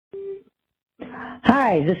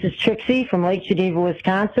Hi, this is Trixie from Lake Geneva,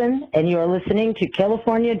 Wisconsin, and you are listening to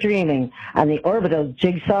California Dreaming on the Orbital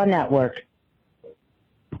Jigsaw Network.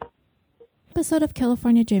 Episode of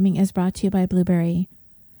California Dreaming is brought to you by Blueberry.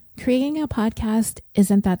 Creating a podcast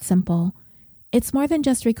isn't that simple. It's more than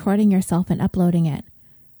just recording yourself and uploading it.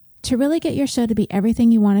 To really get your show to be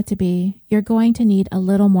everything you want it to be, you're going to need a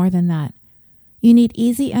little more than that. You need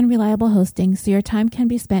easy and reliable hosting so your time can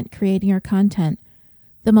be spent creating your content,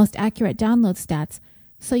 the most accurate download stats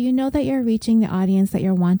so you know that you're reaching the audience that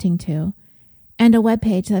you're wanting to, and a web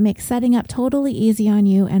page that makes setting up totally easy on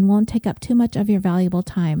you and won't take up too much of your valuable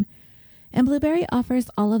time. And Blueberry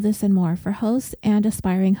offers all of this and more for hosts and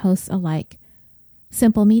aspiring hosts alike.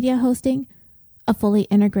 Simple media hosting, a fully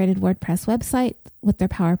integrated WordPress website with their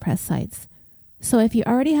PowerPress sites. So if you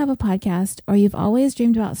already have a podcast or you've always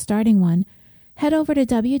dreamed about starting one, head over to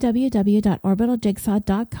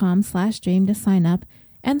www.orbitaljigsaw.com/dream to sign up,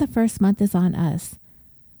 and the first month is on us.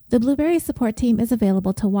 The Blueberry support team is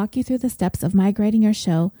available to walk you through the steps of migrating your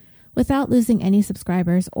show without losing any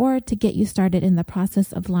subscribers or to get you started in the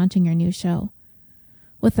process of launching your new show.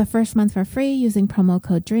 With the first month for free using promo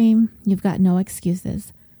code DREAM, you've got no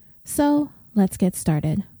excuses. So let's get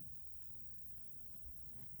started.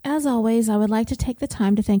 As always, I would like to take the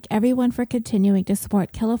time to thank everyone for continuing to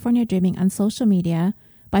support California Dreaming on social media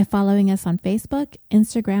by following us on Facebook,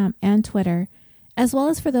 Instagram, and Twitter, as well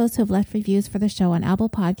as for those who have left reviews for the show on Apple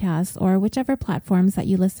Podcasts or whichever platforms that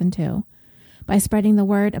you listen to, by spreading the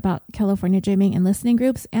word about California Dreaming in listening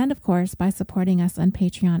groups, and of course, by supporting us on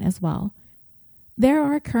Patreon as well. There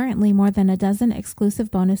are currently more than a dozen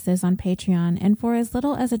exclusive bonuses on Patreon, and for as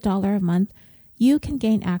little as $1 a month, you can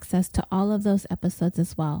gain access to all of those episodes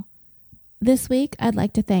as well. This week, I'd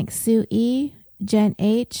like to thank Sue E., Jen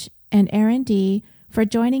H., and Aaron D. for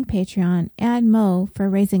joining Patreon, and Mo for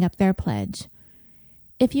raising up their pledge.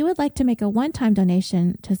 If you would like to make a one-time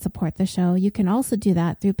donation to support the show, you can also do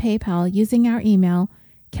that through PayPal using our email,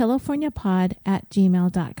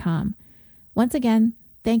 californiapod@gmail.com. Once again,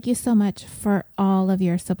 thank you so much for all of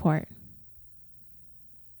your support.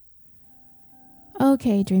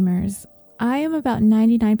 Okay, dreamers, I am about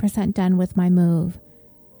 99% done with my move.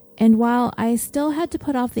 And while I still had to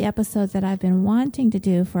put off the episodes that I've been wanting to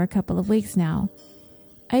do for a couple of weeks now,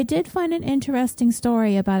 I did find an interesting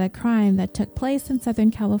story about a crime that took place in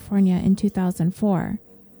Southern California in 2004.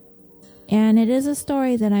 And it is a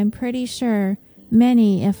story that I'm pretty sure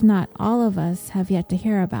many, if not all of us, have yet to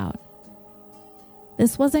hear about.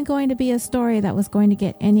 This wasn't going to be a story that was going to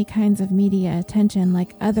get any kinds of media attention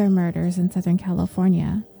like other murders in Southern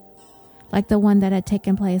California, like the one that had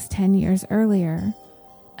taken place 10 years earlier,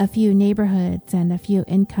 a few neighborhoods and a few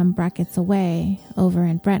income brackets away over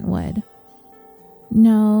in Brentwood.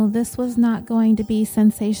 No, this was not going to be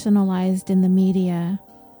sensationalized in the media.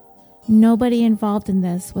 Nobody involved in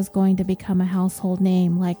this was going to become a household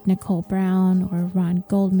name like Nicole Brown or Ron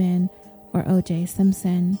Goldman or O.J.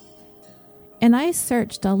 Simpson. And I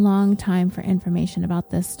searched a long time for information about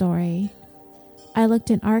this story. I looked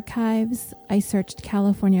in archives, I searched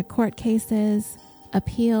California court cases,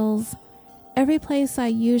 appeals, every place I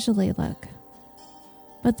usually look.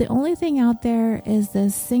 But the only thing out there is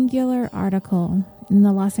this singular article in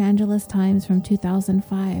the Los Angeles Times from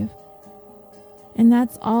 2005. And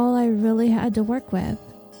that's all I really had to work with.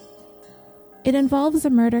 It involves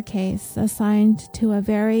a murder case assigned to a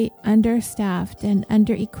very understaffed and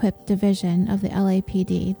under-equipped division of the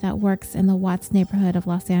LAPD that works in the Watts neighborhood of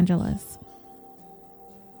Los Angeles.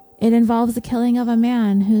 It involves the killing of a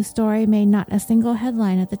man whose story made not a single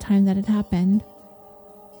headline at the time that it happened.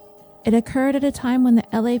 It occurred at a time when the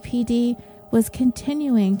LAPD was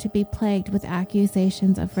continuing to be plagued with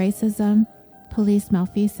accusations of racism, police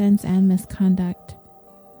malfeasance, and misconduct.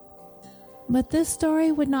 But this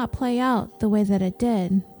story would not play out the way that it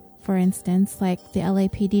did, for instance, like the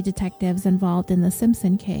LAPD detectives involved in the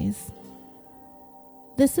Simpson case.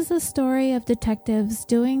 This is a story of detectives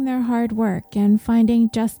doing their hard work and finding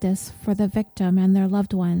justice for the victim and their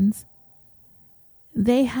loved ones.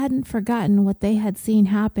 They hadn't forgotten what they had seen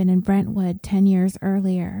happen in Brentwood 10 years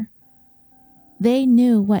earlier. They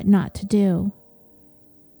knew what not to do.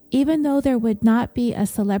 Even though there would not be a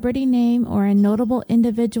celebrity name or a notable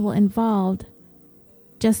individual involved,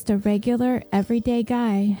 just a regular, everyday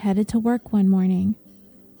guy headed to work one morning.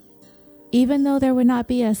 Even though there would not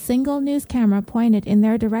be a single news camera pointed in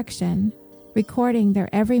their direction, recording their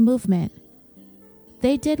every movement,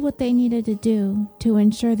 they did what they needed to do to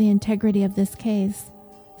ensure the integrity of this case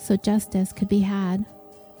so justice could be had.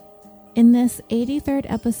 In this 83rd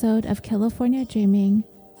episode of California Dreaming,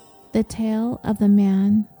 the tale of the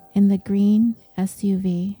man in the green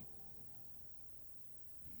SUV.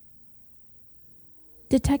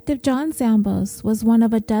 Detective John Zambos was one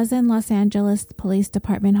of a dozen Los Angeles Police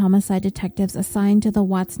Department homicide detectives assigned to the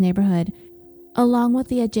Watts neighborhood, along with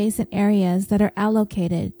the adjacent areas that are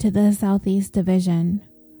allocated to the Southeast Division.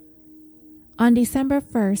 On December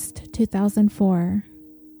 1st, 2004,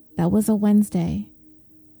 that was a Wednesday,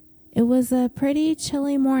 it was a pretty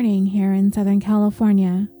chilly morning here in Southern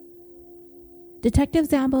California. Detective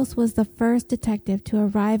Zambos was the first detective to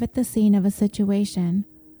arrive at the scene of a situation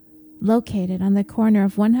located on the corner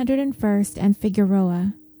of 101st and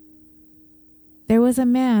Figueroa. There was a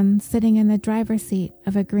man sitting in the driver's seat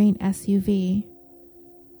of a green SUV.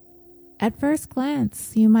 At first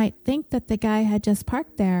glance, you might think that the guy had just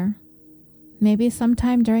parked there, maybe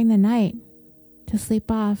sometime during the night, to sleep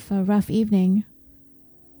off a rough evening.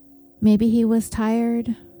 Maybe he was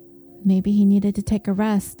tired, maybe he needed to take a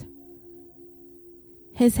rest.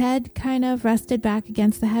 His head kind of rested back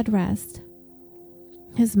against the headrest.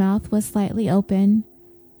 His mouth was slightly open,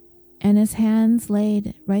 and his hands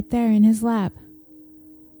laid right there in his lap.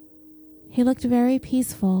 He looked very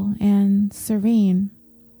peaceful and serene,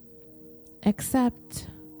 except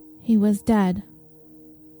he was dead.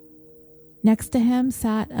 Next to him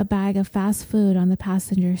sat a bag of fast food on the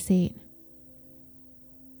passenger seat.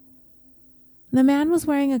 The man was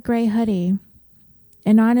wearing a gray hoodie,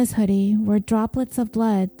 and on his hoodie were droplets of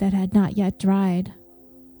blood that had not yet dried.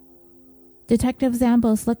 Detective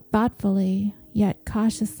Zambos looked thoughtfully, yet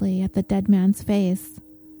cautiously, at the dead man's face.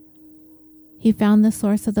 He found the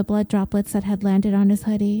source of the blood droplets that had landed on his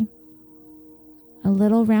hoodie, a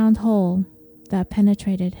little round hole that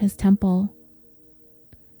penetrated his temple.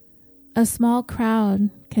 A small crowd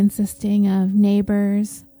consisting of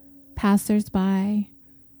neighbors, passers-by,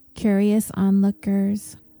 curious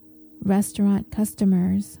onlookers, restaurant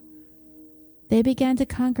customers. They began to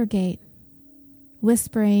congregate,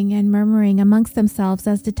 whispering and murmuring amongst themselves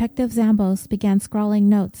as Detective Zambos began scrawling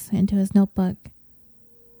notes into his notebook.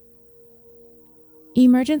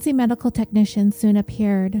 Emergency medical technicians soon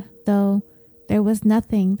appeared, though there was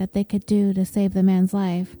nothing that they could do to save the man's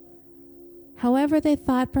life. However, they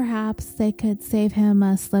thought perhaps they could save him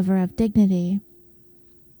a sliver of dignity.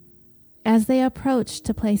 As they approached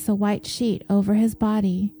to place a white sheet over his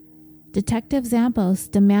body, Detective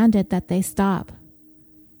Zambos demanded that they stop.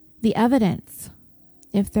 The evidence,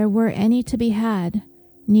 if there were any to be had,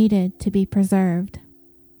 needed to be preserved.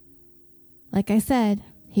 Like I said,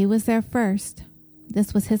 he was there first.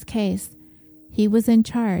 This was his case. He was in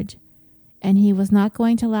charge, and he was not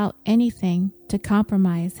going to allow anything to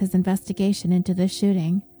compromise his investigation into this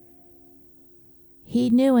shooting. He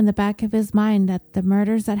knew in the back of his mind that the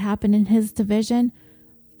murders that happened in his division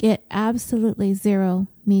get absolutely zero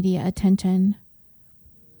media attention.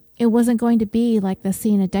 It wasn't going to be like the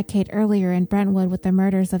scene a decade earlier in Brentwood with the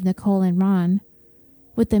murders of Nicole and Ron,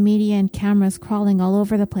 with the media and cameras crawling all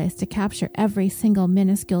over the place to capture every single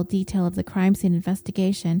minuscule detail of the crime scene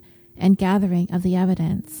investigation and gathering of the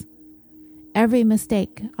evidence. Every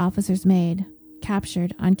mistake officers made,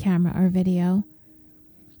 captured on camera or video.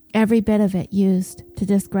 Every bit of it used to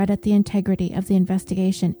discredit the integrity of the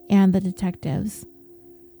investigation and the detectives.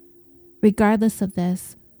 Regardless of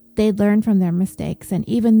this, they'd learn from their mistakes, and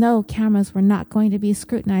even though cameras were not going to be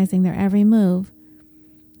scrutinizing their every move,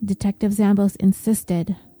 Detective Zambos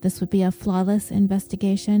insisted this would be a flawless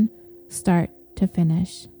investigation, start to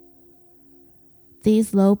finish.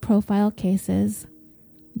 These low-profile cases,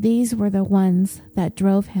 these were the ones that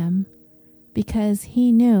drove him, because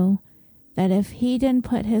he knew that if he didn't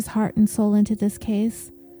put his heart and soul into this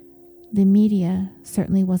case, the media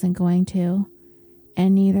certainly wasn't going to,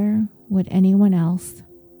 and neither would anyone else.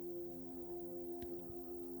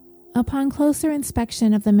 Upon closer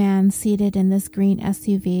inspection of the man seated in this green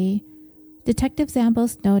SUV, Detective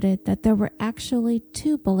Zambos noted that there were actually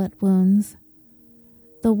 2 bullet wounds.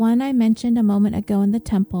 The one I mentioned a moment ago in the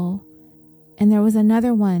temple, and there was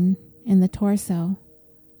another one in the torso.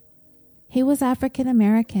 He was African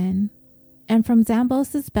American, and from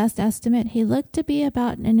Zambos' best estimate, he looked to be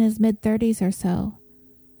about in his mid-30s or so.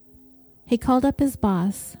 He called up his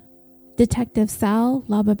boss, Detective Sal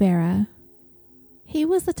Lababera. He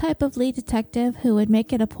was the type of lead detective who would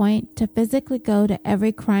make it a point to physically go to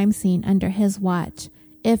every crime scene under his watch,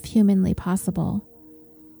 if humanly possible.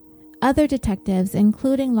 Other detectives,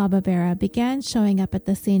 including Lababera, began showing up at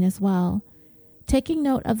the scene as well, taking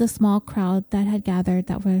note of the small crowd that had gathered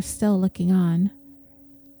that were still looking on.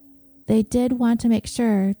 They did want to make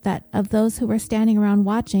sure that of those who were standing around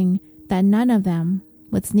watching, that none of them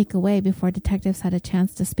would sneak away before detectives had a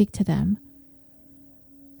chance to speak to them.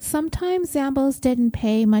 Sometimes Zambos didn't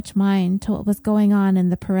pay much mind to what was going on in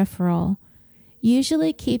the peripheral.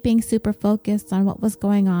 usually keeping super focused on what was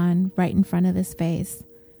going on right in front of his face.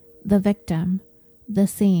 The victim, the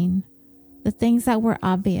scene, the things that were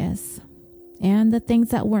obvious, and the things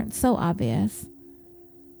that weren't so obvious.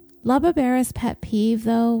 Lababera's pet peeve,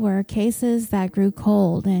 though, were cases that grew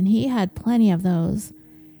cold, and he had plenty of those.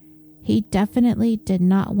 He definitely did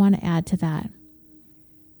not want to add to that.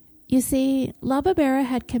 You see, Lababera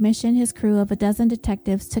had commissioned his crew of 12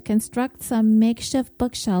 detectives to construct some makeshift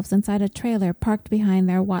bookshelves inside a trailer parked behind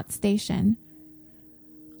their Watts station.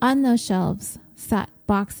 On those shelves sat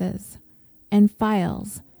boxes and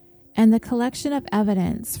files and the collection of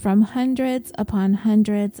evidence from hundreds upon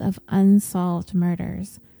hundreds of unsolved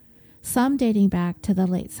murders, some dating back to the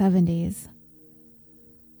late 70s.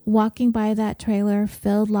 Walking by that trailer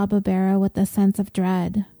filled Lababera with a sense of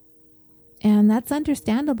dread. And that's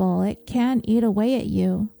understandable. It can eat away at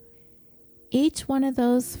you. Each one of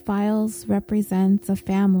those files represents a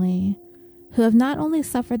family who have not only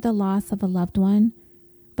suffered the loss of a loved one,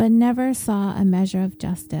 but never saw a measure of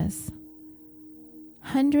justice.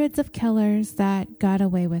 Hundreds of killers that got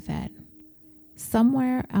away with it,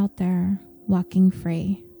 somewhere out there walking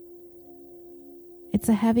free. It's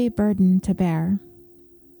a heavy burden to bear.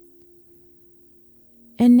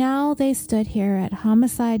 And now they stood here at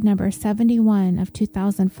homicide number 71 of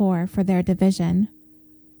 2004 for their division.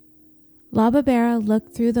 Lababera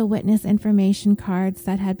looked through the witness information cards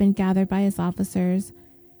that had been gathered by his officers.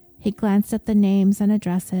 He glanced at the names and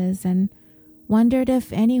addresses and wondered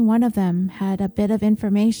if any one of them had a bit of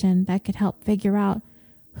information that could help figure out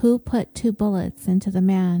who put 2 bullets into the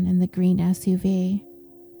man in the green SUV.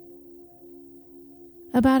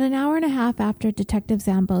 About an hour and a half after Detective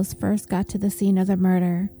Zambos first got to the scene of the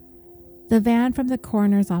murder, the van from the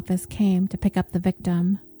coroner's office came to pick up the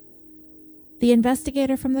victim. The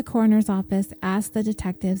investigator from the coroner's office asked the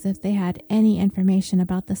detectives if they had any information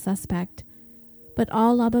about the suspect, but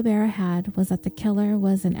all Lababera had was that the killer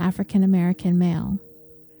was an African-American male.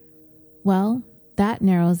 "Well, that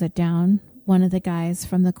narrows it down," one of the guys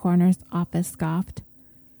from the coroner's office scoffed.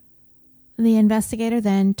 The investigator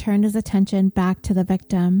then turned his attention back to the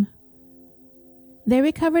victim. They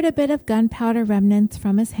recovered a bit of gunpowder remnants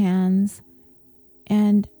from his hands,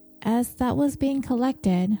 and as that was being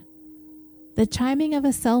collected, the chiming of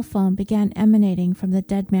a cell phone began emanating from the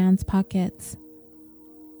dead man's pockets.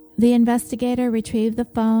 The investigator retrieved the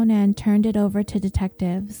phone and turned it over to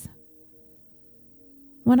detectives.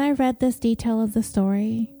 When I read this detail of the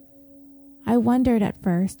story, I wondered at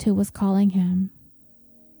first who was calling him.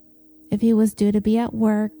 If he was due to be at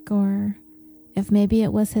work, or if maybe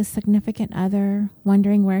it was his significant other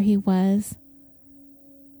wondering where he was.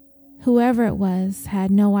 Whoever it was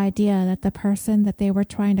had no idea that the person that they were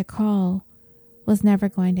trying to call was never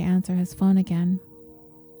going to answer his phone again.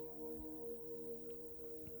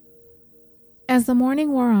 As the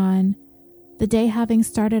morning wore on, the day having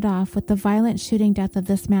started off with the violent shooting death of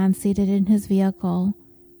this man seated in his vehicle,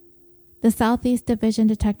 the Southeast Division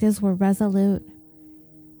detectives were resolute.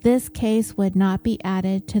 This case would not be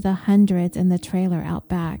added to the hundreds in the trailer out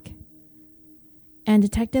back. And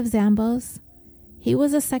Detective Zambos, he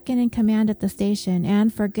was a second in command at the station,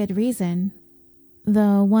 and for good reason,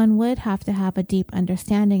 though one would have to have a deep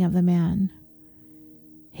understanding of the man.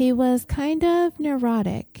 He was kind of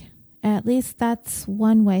neurotic, at least that's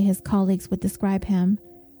one way his colleagues would describe him.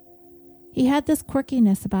 He had this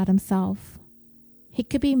quirkiness about himself. He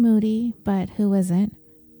could be moody, but who isn't?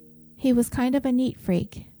 He was kind of a neat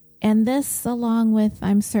freak. And this, along with,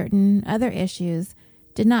 I'm certain, other issues,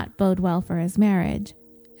 did not bode well for his marriage,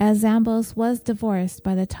 as Zambos was divorced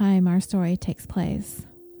by the time our story takes place.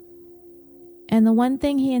 And the one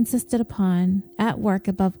thing he insisted upon, at work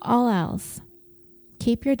above all else,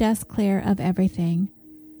 keep your desk clear of everything.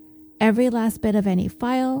 Every last bit of any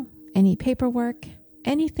file, any paperwork,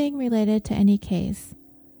 anything related to any case.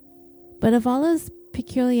 But of all his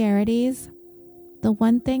peculiarities, the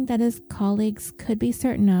one thing that his colleagues could be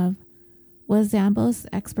certain of was Zambos'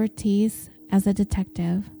 expertise as a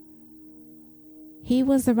detective. He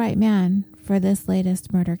was the right man for this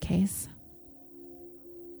latest murder case.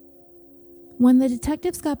 When the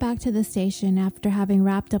detectives got back to the station after having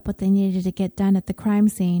wrapped up what they needed to get done at the crime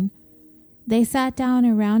scene, they sat down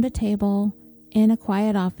around a table in a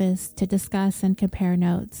quiet office to discuss and compare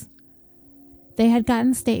notes. They had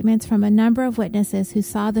gotten statements from a number of witnesses who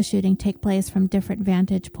saw the shooting take place from different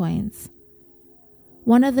vantage points.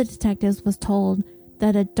 One of the detectives was told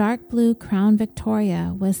that a dark blue Crown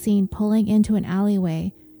Victoria was seen pulling into an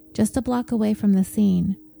alleyway just a block away from the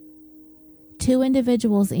scene. 2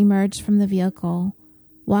 individuals emerged from the vehicle,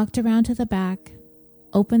 walked around to the back,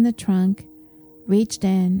 opened the trunk, reached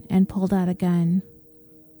in, and pulled out a gun.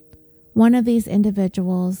 One of these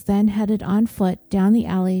individuals then headed on foot down the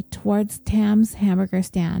alley towards Tam's hamburger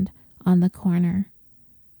stand on the corner.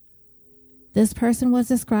 This person was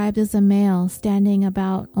described as a male standing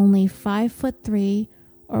about only 5'3"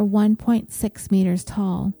 or 1.6 meters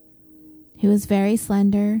tall. He was very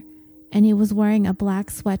slender, and he was wearing a black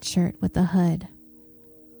sweatshirt with a hood.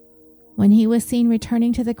 When he was seen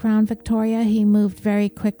returning to the Crown Victoria, he moved very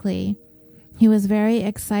quickly. He was very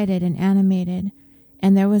excited and animated,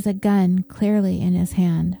 and there was a gun clearly in his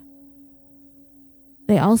hand.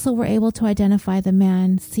 They also were able to identify the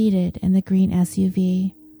man seated in the green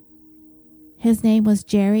SUV. His name was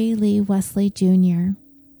Jerry Lee Wesley Jr.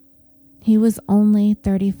 He was only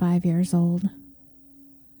 35 years old.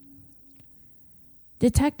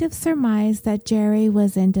 Detectives surmised that Jerry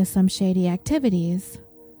was into some shady activities.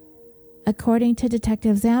 According to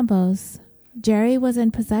Detective Zambos, Jerry was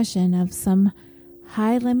in possession of some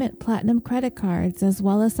high-limit platinum credit cards as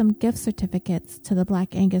well as some gift certificates to the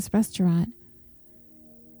Black Angus restaurant.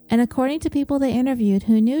 And according to people they interviewed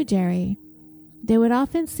who knew Jerry, they would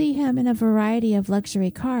often see him in a variety of luxury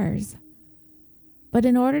cars. But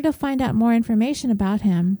in order to find out more information about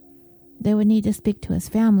him, they would need to speak to his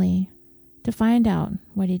family, to find out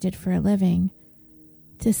what he did for a living,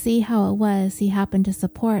 to see how it was he happened to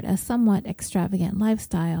support a somewhat extravagant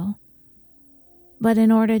lifestyle. But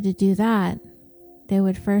in order to do that, they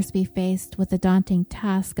would first be faced with the daunting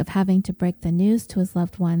task of having to break the news to his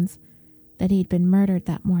loved ones that he'd been murdered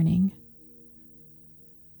that morning.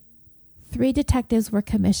 3 detectives were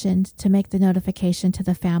commissioned to make the notification to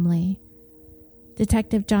the family.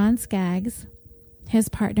 Detective John Skaggs, his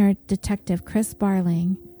partner Detective Chris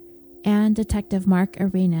Barling, and Detective Mark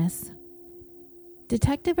Arenas.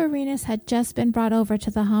 Detective Arenas had just been brought over to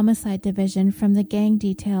the homicide division from the gang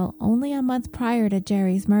detail only a month prior to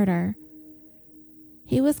Jerry's murder.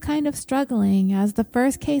 He was kind of struggling as the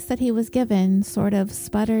first case that he was given sort of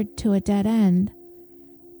sputtered to a dead end,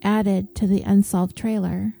 added to the unsolved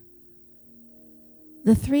trailer.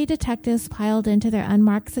 The 3 detectives piled into their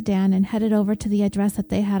unmarked sedan and headed over to the address that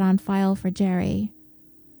they had on file for Jerry.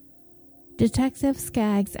 Detective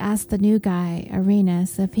Skaggs asked the new guy,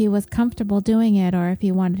 Arenas, if he was comfortable doing it or if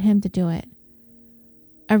he wanted him to do it.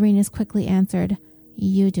 Arenas quickly answered,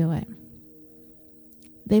 "You do it."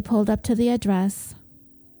 They pulled up to the address.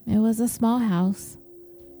 It was a small house.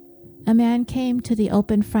 A man came to the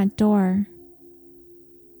open front door.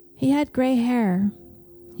 He had gray hair.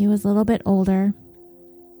 He was a little bit older.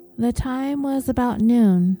 The time was about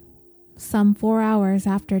noon, some 4 hours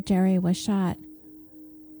after Jerry was shot.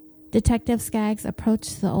 Detective Skaggs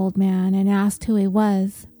approached the old man and asked who he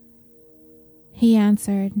was. He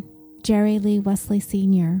answered, "Jerry Lee Wesley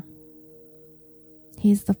Sr.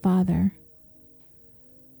 He's the father."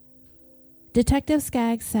 Detective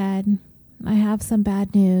Skaggs said, "I have some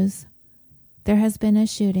bad news. There has been a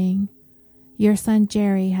shooting. Your son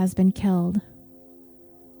Jerry has been killed."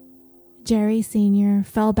 Jerry Sr.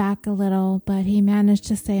 fell back a little, but he managed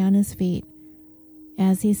to stay on his feet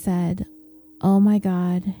as he said, "Oh my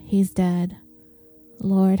God, he's dead.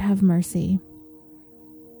 Lord have mercy."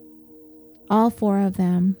 All 4 of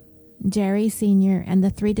them, Jerry Sr. and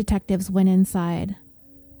the 3 detectives, went inside.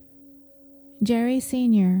 Jerry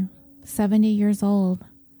Sr., 70 years old,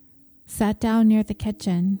 sat down near the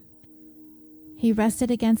kitchen. He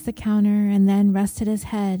rested against the counter and then rested his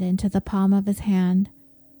head into the palm of his hand.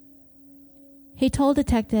 He told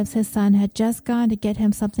detectives his son had just gone to get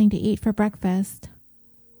him something to eat for breakfast.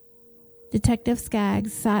 Detective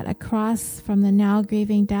Skaggs sat across from the now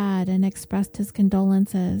grieving dad and expressed his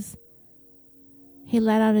condolences. He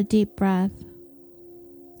let out a deep breath.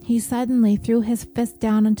 He suddenly threw his fist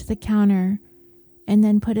down onto the counter and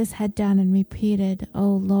then put his head down and repeated,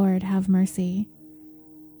 "Oh Lord, have mercy."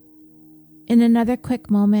 In another quick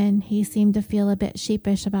moment, he seemed to feel a bit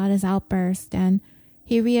sheepish about his outburst, and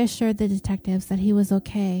he reassured the detectives that he was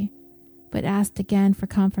okay, but asked again for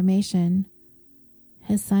confirmation.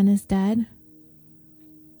 "His son is dead?"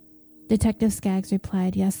 Detective Skaggs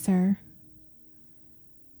replied, "Yes, sir."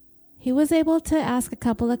 He was able to ask a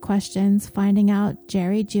couple of questions, finding out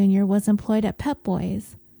Jerry Jr. was employed at Pep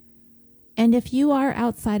Boys. And if you are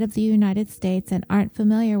outside of the United States and aren't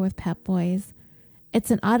familiar with Pep Boys, it's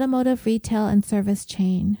an automotive retail and service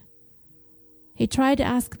chain. He tried to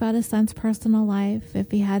ask about his son's personal life, if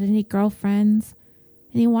he had any girlfriends,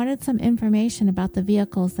 and he wanted some information about the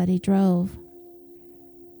vehicles that he drove.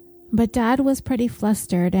 But Dad was pretty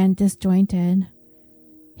flustered and disjointed.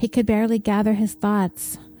 He could barely gather his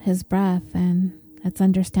thoughts, his breath, and that's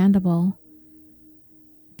understandable.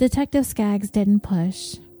 Detective Skaggs didn't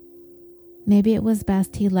push. Maybe it was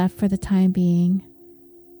best he left for the time being.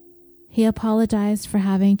 He apologized for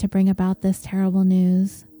having to bring about this terrible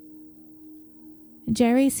news.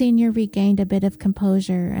 Jerry Sr. regained a bit of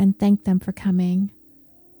composure and thanked them for coming.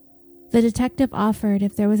 The detective offered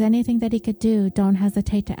if there was anything that he could do, don't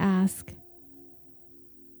hesitate to ask.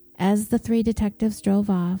 As the three detectives drove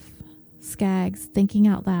off, Skaggs, thinking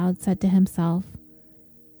out loud, said to himself,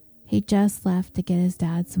 he just left to get his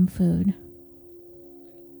dad some food.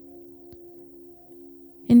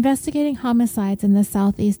 Investigating homicides in the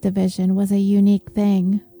Southeast Division was a unique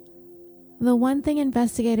thing. The one thing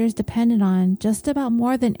investigators depended on just about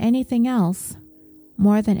more than anything else,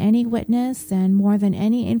 more than any witness and more than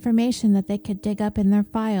any information that they could dig up in their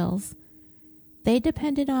files, they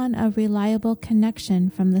depended on a reliable connection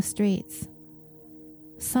from the streets.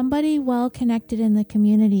 Somebody well connected in the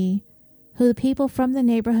community who the people from the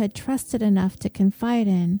neighborhood trusted enough to confide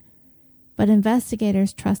in, but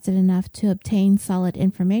investigators trusted enough to obtain solid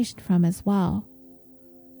information from as well.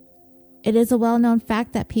 It is a well-known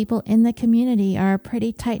fact that people in the community are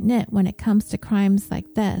pretty tight-knit when it comes to crimes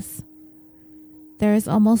like this. There is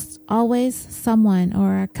almost always someone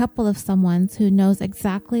or a couple of someones who knows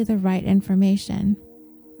exactly the right information,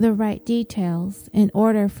 the right details in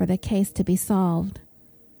order for the case to be solved.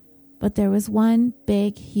 But there was one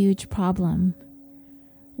big, huge problem.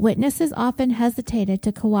 Witnesses often hesitated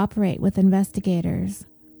to cooperate with investigators.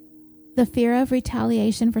 The fear of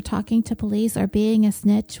retaliation for talking to police or being a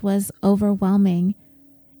snitch was overwhelming,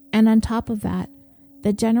 and on top of that,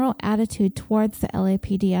 the general attitude towards the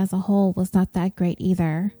LAPD as a whole was not that great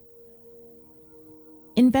either.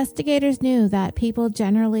 Investigators knew that people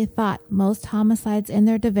generally thought most homicides in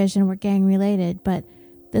their division were gang-related, but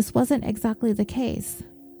this wasn't exactly the case.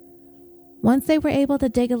 Once they were able to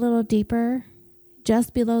dig a little deeper,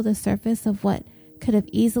 just below the surface of what could have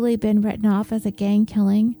easily been written off as a gang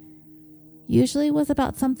killing, usually was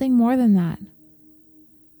about something more than that.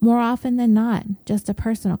 More often than not, just a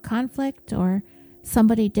personal conflict, or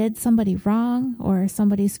somebody did somebody wrong, or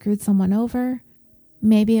somebody screwed someone over.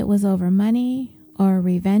 Maybe it was over money, or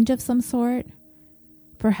revenge of some sort,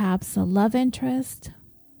 perhaps a love interest,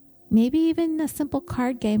 maybe even a simple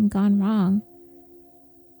card game gone wrong.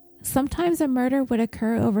 Sometimes a murder would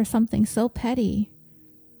occur over something so petty.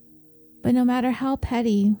 But no matter how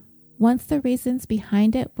petty, once the reasons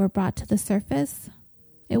behind it were brought to the surface,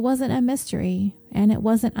 it wasn't a mystery, and it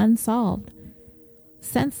wasn't unsolved.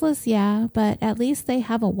 Senseless, yeah, but at least they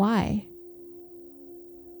have a why.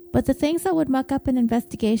 But the things that would muck up an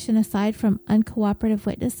investigation aside from uncooperative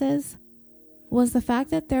witnesses was the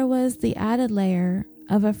fact that there was the added layer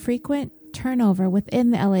of a frequent turnover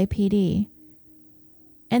within the LAPD.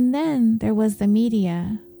 And then there was the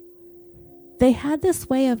media. They had this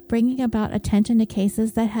way of bringing about attention to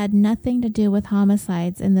cases that had nothing to do with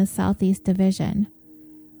homicides in the Southeast Division.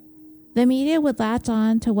 The media would latch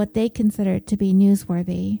on to what they considered to be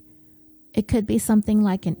newsworthy. It could be something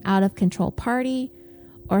like an out-of-control party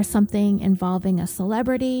or something involving a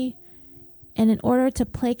celebrity. And in order to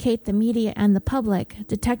placate the media and the public,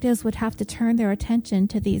 detectives would have to turn their attention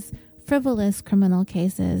to these frivolous criminal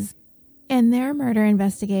cases. And their murder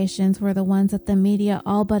investigations were the ones that the media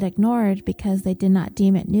all but ignored because they did not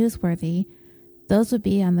deem it newsworthy. Those would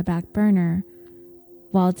be on the back burner,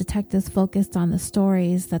 while detectives focused on the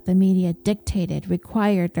stories that the media dictated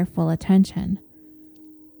required their full attention.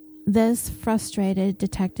 This frustrated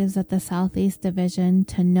detectives at the Southeast Division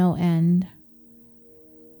to no end.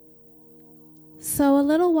 So a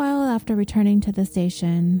little while after returning to the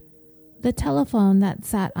station, the telephone that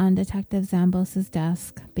sat on Detective Zambos'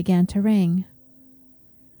 desk began to ring.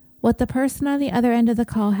 What the person on the other end of the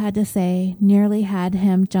call had to say nearly had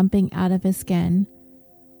him jumping out of his skin.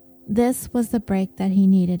 This was the break that he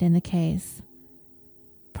needed in the case.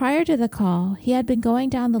 Prior to the call, he had been going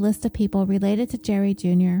down the list of people related to Jerry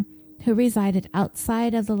Jr. who resided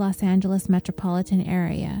outside of the Los Angeles metropolitan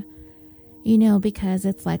area. Because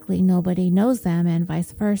it's likely nobody knows them and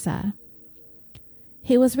vice versa.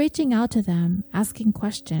 He was reaching out to them, asking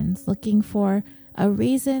questions, looking for a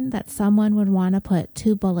reason that someone would want to put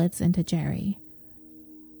 2 bullets into Jerry.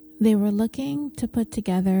 They were looking to put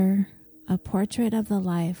together a portrait of the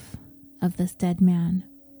life of this dead man.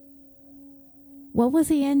 What was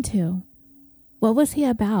he into? What was he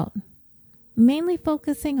about? Mainly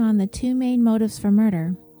focusing on the 2 main motives for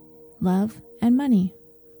murder, love and money.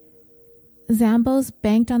 Zambos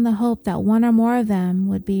banked on the hope that one or more of them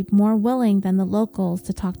would be more willing than the locals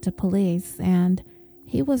to talk to police, and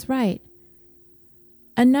he was right.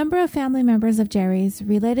 A number of family members of Jerry's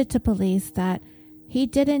related to police that he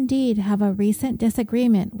did indeed have a recent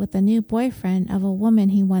disagreement with the new boyfriend of a woman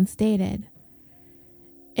he once dated.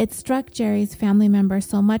 It struck Jerry's family members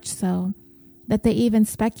so much so that they even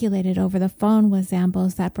speculated over the phone with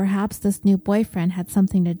Zambos that perhaps this new boyfriend had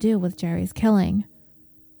something to do with Jerry's killing.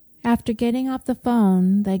 After getting off the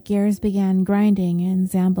phone, the gears began grinding in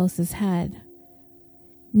Zambos' head.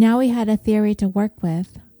 Now he had a theory to work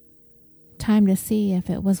with. Time to see if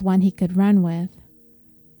it was one he could run with.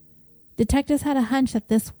 Detectives had a hunch that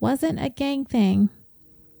this wasn't a gang thing.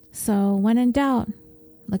 So when in doubt,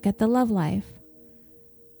 look at the love life.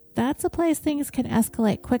 That's a place things can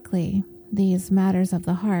escalate quickly, these matters of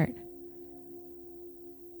the heart.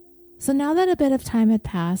 So now that a bit of time had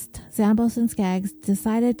passed, Zambos and Skaggs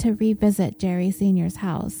decided to revisit Jerry Sr.'s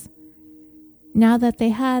house. Now that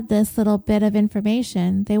they had this little bit of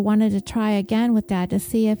information, they wanted to try again with Dad to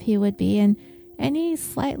see if he would be in any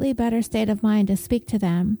slightly better state of mind to speak to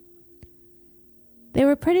them. They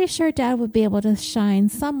were pretty sure Dad would be able to shine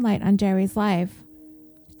some light on Jerry's life,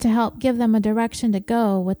 to help give them a direction to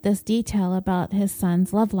go with this detail about his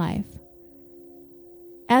son's love life.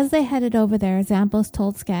 As they headed over there, Zambos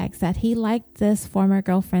told Skaggs that he liked this former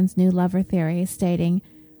girlfriend's new lover theory, stating,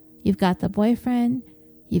 "You've got the boyfriend,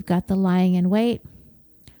 you've got the lying in wait.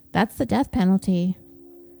 That's the death penalty."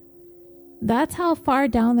 That's how far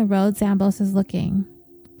down the road Zambos is looking,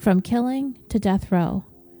 from killing to death row.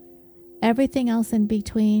 Everything else in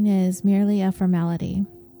between is merely a formality.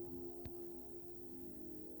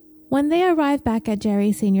 When they arrived back at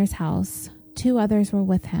Jerry Sr.'s house, 2 others were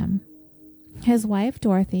with him. His wife,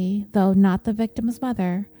 Dorothy, though not the victim's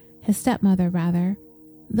mother, his stepmother rather,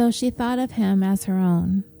 though she thought of him as her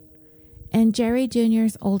own, and Jerry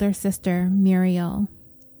Jr.'s older sister, Muriel.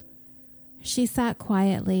 She sat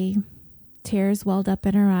quietly. Tears welled up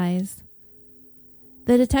in her eyes.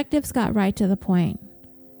 The detectives got right to the point.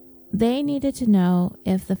 They needed to know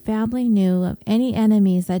if the family knew of any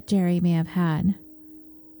enemies that Jerry may have had.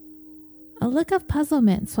 A look of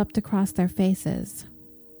puzzlement swept across their faces.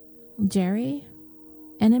 Jerry?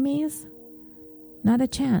 Enemies? Not a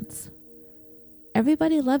chance.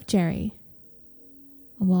 Everybody loved Jerry.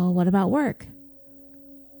 Well, what about work?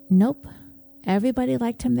 Nope. Everybody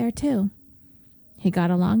liked him there too. He got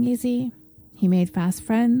along easy. He made fast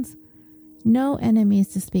friends. No enemies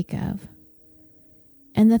to speak of.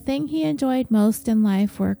 And the thing he enjoyed most in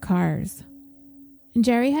life were cars.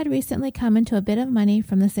 Jerry had recently come into a bit of money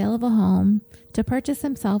from the sale of a home to purchase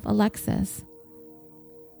himself a Lexus.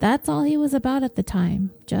 That's all he was about at the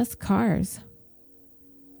time, just cars.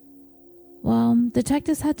 Well,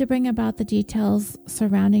 detectives had to bring about the details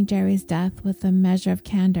surrounding Jerry's death with a measure of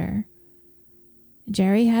candor.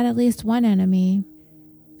 Jerry had at least one enemy,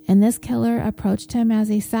 and this killer approached him as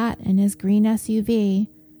he sat in his green SUV,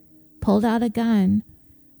 pulled out a gun,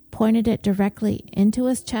 pointed it directly into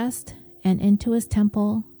his chest and into his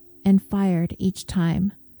temple, and fired each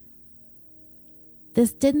time.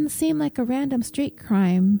 This didn't seem like a random street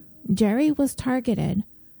crime. Jerry was targeted,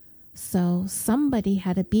 so somebody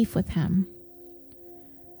had a beef with him.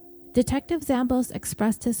 Detective Zambos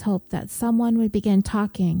expressed his hope that someone would begin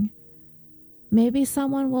talking. Maybe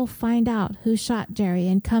someone will find out who shot Jerry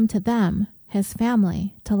and come to them, his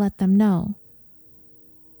family, to let them know.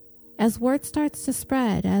 As word starts to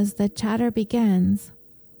spread, as the chatter begins,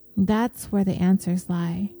 that's where the answers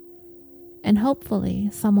lie, and hopefully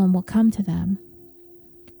someone will come to them.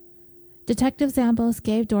 Detective Zambos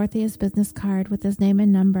gave Dorothy his business card with his name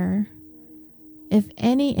and number. If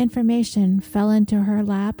any information fell into her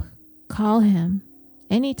lap, call him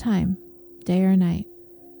anytime, day or night.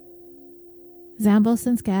 Zambos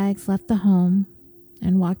and Skaggs left the home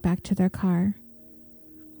and walked back to their car.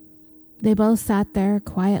 They both sat there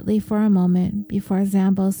quietly for a moment before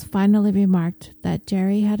Zambos finally remarked that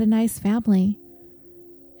Jerry had a nice family,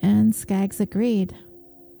 and Skaggs agreed.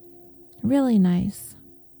 Really nice.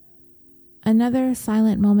 Another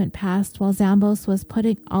silent moment passed while Zambos was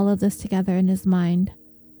putting all of this together in his mind.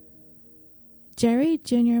 Jerry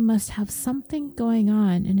Jr. must have something going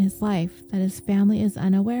on in his life that his family is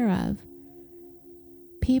unaware of.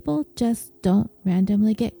 People just don't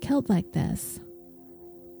randomly get killed like this.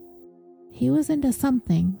 He was into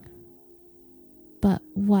something. But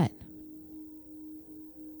what?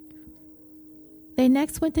 They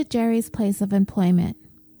next went to Jerry's place of employment,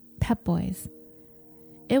 Pep Boys.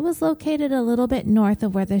 It was located a little bit north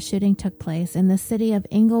of where the shooting took place in the city of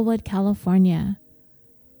Inglewood, California.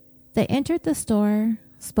 They entered the store,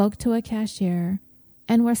 spoke to a cashier,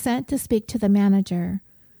 and were sent to speak to the manager,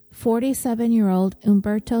 47-year-old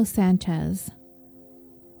Humberto Sanchez.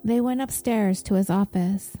 They went upstairs to his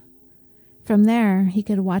office. From there, he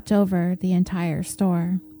could watch over the entire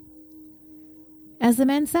store. As the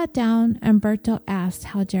men sat down, Humberto asked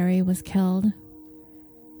how Jerry was killed.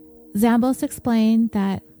 Zambos explained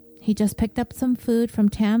that he just picked up some food from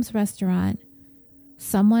Tam's restaurant,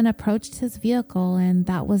 Someone approached his vehicle and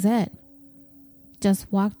that was it.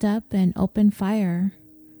 Just walked up and opened fire.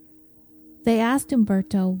 They asked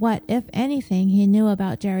Umberto what, if anything, he knew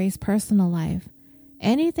about Jerry's personal life.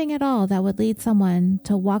 Anything at all that would lead someone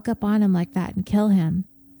to walk up on him like that and kill him.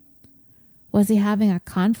 Was he having a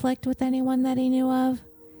conflict with anyone that he knew of?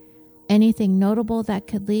 Anything notable that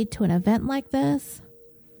could lead to an event like this?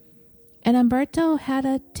 And Umberto had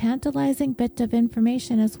a tantalizing bit of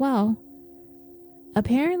information as well.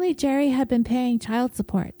 Apparently, Jerry had been paying child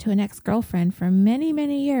support to an ex-girlfriend for many,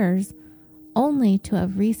 many years, only to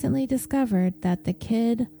have recently discovered that the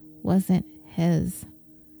kid wasn't his.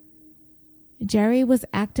 Jerry was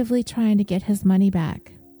actively trying to get his money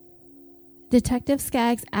back. Detective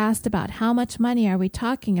Skaggs asked about how much money are we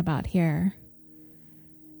talking about here.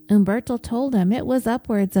 Umberto told him it was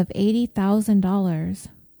upwards of $80,000.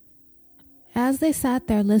 As they sat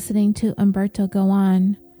there listening to Umberto go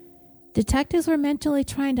on, detectives were mentally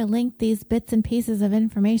trying to link these bits and pieces of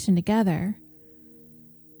information together.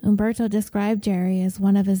 Umberto described Jerry as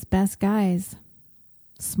one of his best guys.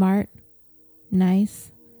 Smart,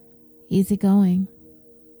 nice, easygoing.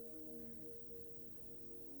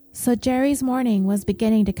 So Jerry's morning was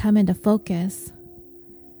beginning to come into focus.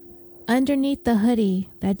 Underneath the hoodie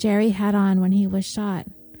that Jerry had on when he was shot,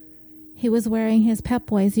 he was wearing his Pep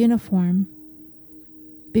Boys uniform.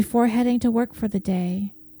 Before heading to work for the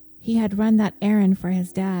day, he had run that errand for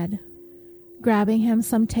his dad, grabbing him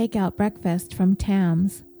some takeout breakfast from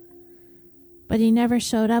Tam's. But he never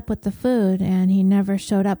showed up with the food, and he never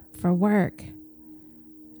showed up for work.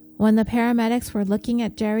 When the paramedics were looking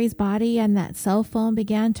at Jerry's body and that cell phone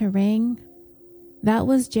began to ring, that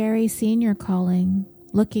was Jerry Sr. calling,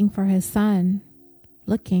 looking for his son,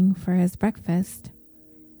 looking for his breakfast.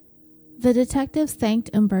 The detectives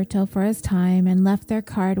thanked Umberto for his time and left their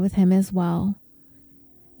card with him as well.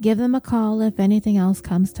 Give them a call if anything else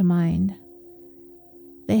comes to mind.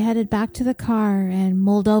 They headed back to the car and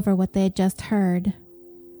mulled over what they had just heard.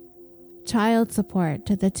 Child support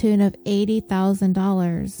to the tune of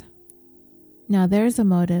 $80,000. Now there's a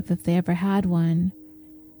motive if they ever had one.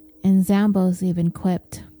 And Zambos even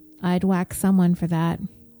quipped, "I'd whack someone for that."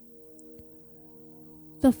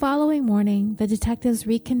 The following morning, the detectives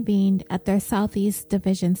reconvened at their Southeast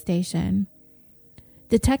Division station.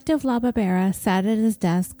 Detective LaBarbera sat at his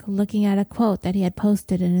desk looking at a quote that he had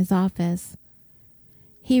posted in his office.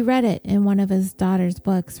 He read it in one of his daughter's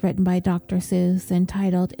books written by Dr. Seuss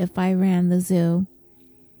entitled If I Ran the Zoo.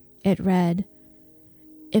 It read,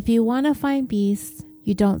 "If you want to find beasts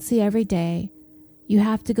you don't see every day, you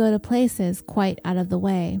have to go to places quite out of the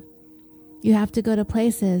way. You have to go to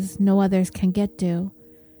places no others can get to.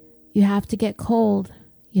 You have to get cold.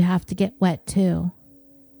 You have to get wet too."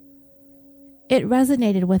 It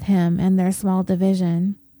resonated with him and their small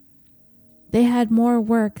division. They had more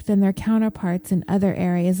work than their counterparts in other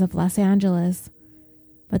areas of Los Angeles,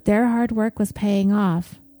 but their hard work was paying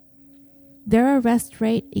off. Their arrest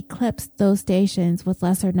rate eclipsed those stations with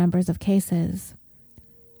lesser numbers of cases.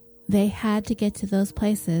 They had to get to those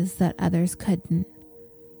places that others couldn't.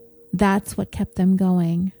 That's what kept them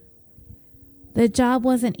going. The job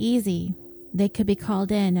wasn't easy. They could be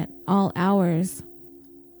called in at all hours.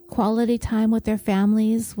 Quality time with their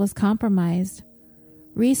families was compromised.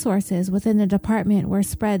 Resources within the department were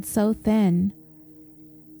spread so thin.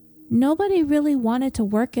 Nobody really wanted to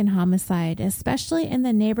work in homicide, especially in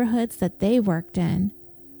the neighborhoods that they worked in.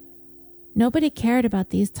 Nobody cared about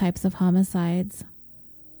these types of homicides.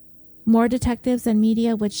 More detectives and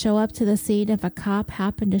media would show up to the scene if a cop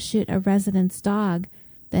happened to shoot a resident's dog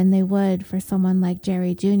than they would for someone like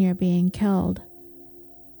Jerry Jr. being killed.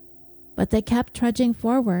 But they kept trudging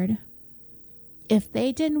forward. If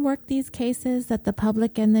they didn't work these cases that the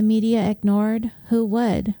public and the media ignored, who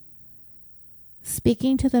would?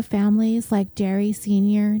 Speaking to the families like Jerry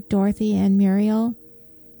Sr., Dorothy, and Muriel,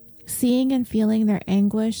 seeing and feeling their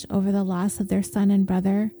anguish over the loss of their son and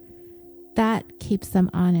brother, that keeps them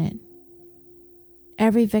on it.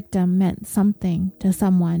 Every victim meant something to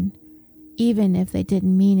someone, even if they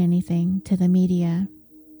didn't mean anything to the media.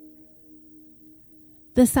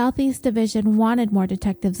 The Southeast Division wanted more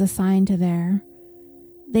detectives assigned to there.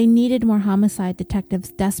 They needed more homicide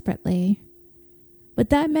detectives desperately. But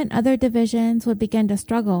that meant other divisions would begin to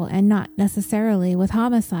struggle, and not necessarily with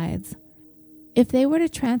homicides. If they were to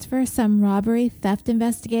transfer some robbery theft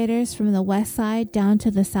investigators from the west side down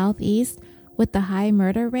to the southeast with the high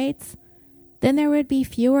murder rates, then there would be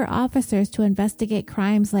fewer officers to investigate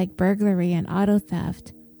crimes like burglary and auto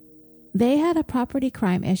theft. They had a property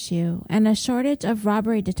crime issue and a shortage of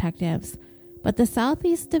robbery detectives, but the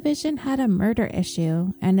Southeast Division had a murder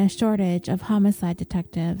issue and a shortage of homicide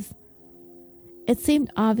detectives. It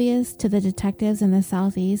seemed obvious to the detectives in the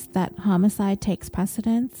Southeast that homicide takes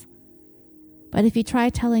precedence. But if you try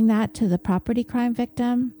telling that to the property crime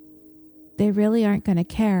victim, they really aren't going to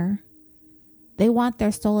care. They want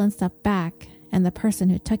their stolen stuff back and the person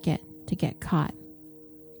who took it to get caught.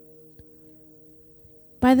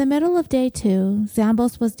 By the middle of day 2,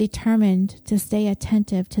 Zambos was determined to stay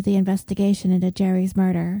attentive to the investigation into Jerry's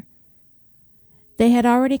murder. They had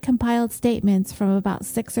already compiled statements from about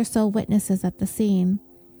 6 or so witnesses at the scene.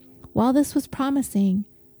 While this was promising,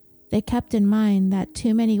 they kept in mind that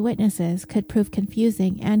too many witnesses could prove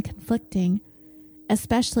confusing and conflicting,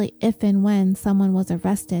 especially if and when someone was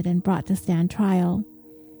arrested and brought to stand trial.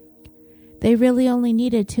 They really only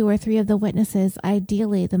needed 2 or 3 of the witnesses,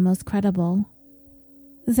 ideally the most credible.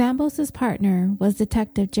 Zambos' partner was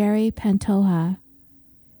Detective Jerry Pantoja.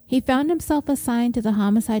 He found himself assigned to the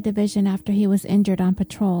homicide division after he was injured on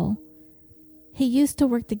patrol. He used to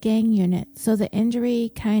work the gang unit, so the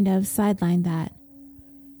injury kind of sidelined that.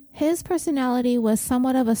 His personality was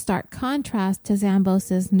somewhat of a stark contrast to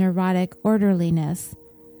Zambos' neurotic orderliness.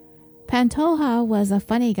 Pantoja was a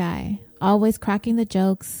funny guy, always cracking the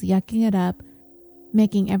jokes, yucking it up,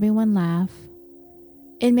 making everyone laugh.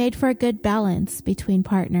 It made for a good balance between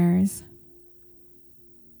partners.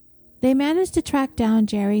 They managed to track down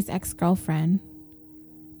Jerry's ex-girlfriend.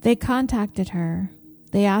 They contacted her.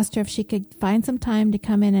 They asked her if she could find some time to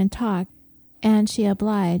come in and talk, and she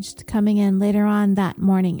obliged, coming in later on that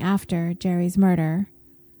morning after Jerry's murder.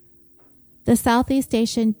 The Southeast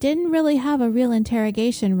station didn't really have a real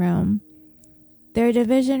interrogation room. Their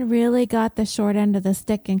division really got the short end of the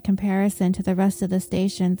stick in comparison to the rest of the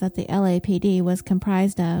stations that the LAPD was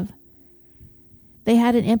comprised of. They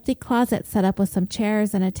had an empty closet set up with some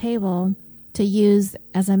chairs and a table to use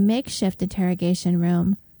as a makeshift interrogation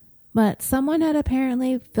room, but someone had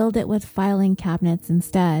apparently filled it with filing cabinets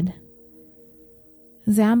instead.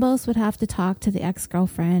 Zambos would have to talk to the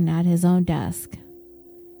ex-girlfriend at his own desk.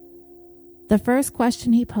 The first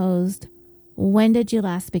question he posed, "When did you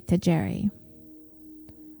last speak to Jerry?"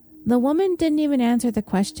 The woman didn't even answer the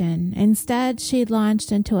question. Instead, she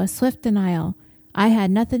launched into a swift denial. "I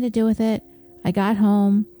had nothing to do with it. I got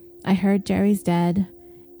home, I heard Jerry's dead,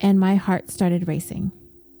 and my heart started racing."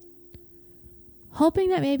 Hoping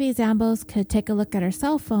that maybe Zambos could take a look at her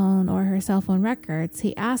cell phone or her cell phone records,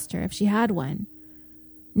 he asked her if she had one.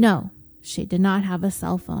 No, she did not have a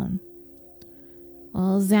cell phone.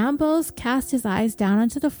 Well, Zambos cast his eyes down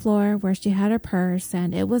onto the floor where she had her purse,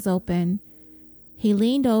 and it was open. He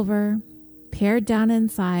leaned over, peered down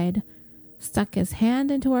inside, stuck his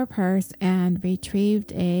hand into her purse, and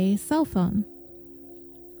retrieved a cell phone.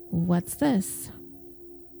 "What's this?"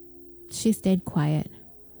 She stayed quiet.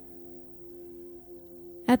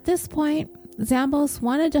 At this point, Zambos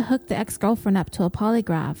wanted to hook the ex-girlfriend up to a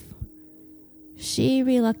polygraph. She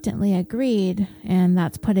reluctantly agreed, and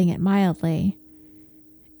that's putting it mildly.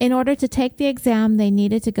 In order to take the exam, they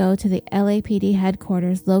needed to go to the LAPD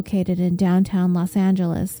headquarters located in downtown Los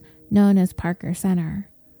Angeles, known as Parker Center.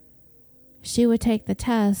 She would take the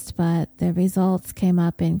test, but the results came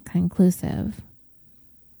up inconclusive.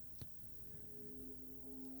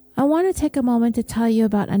 I want to take a moment to tell you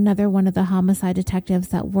about another one of the homicide detectives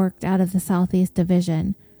that worked out of the Southeast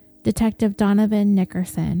Division, Detective Donovan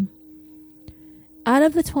Nickerson. Out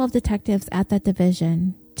of the 12 detectives at that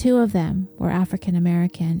division, 2 of them were African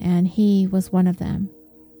American, and he was one of them.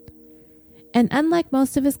 And unlike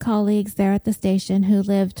most of his colleagues there at the station who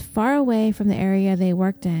lived far away from the area they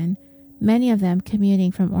worked in, many of them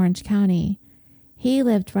commuting from Orange County, he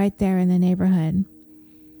lived right there in the neighborhood.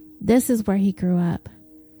 This is where he grew up.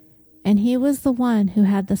 And he was the one who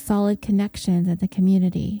had the solid connections in the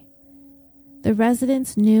community. The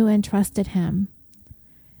residents knew and trusted him.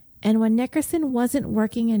 And when Nickerson wasn't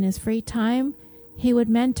working in his free time, he would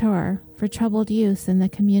mentor for troubled youth in the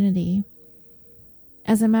community.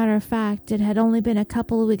 As a matter of fact, it had only been a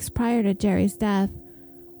couple of weeks prior to Jerry's death.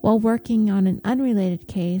 While working on an unrelated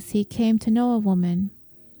case, he came to know a woman,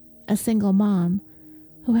 a single mom,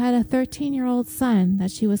 who had a 13-year-old son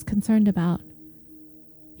that she was concerned about.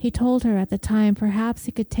 He told her at the time perhaps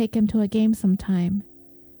he could take him to a game sometime.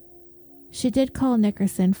 She did call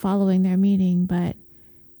Nickerson following their meeting, but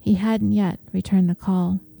he hadn't yet returned the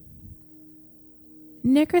call.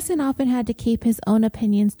 Nickerson often had to keep his own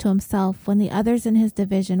opinions to himself when the others in his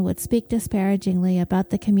division would speak disparagingly about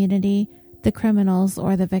the community, the criminals,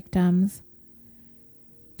 or the victims.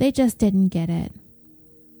 They just didn't get it.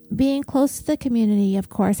 Being close to the community, of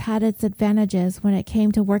course, had its advantages when it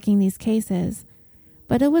came to working these cases,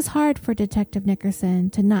 but it was hard for Detective Nickerson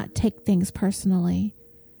to not take things personally.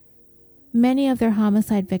 Many of their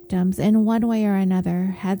homicide victims, in one way or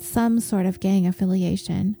another, had some sort of gang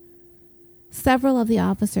affiliation. Several of the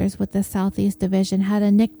officers with the Southeast Division had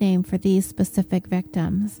a nickname for these specific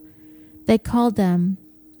victims. They called them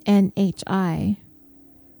NHI.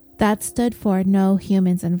 That stood for No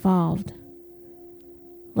Humans Involved.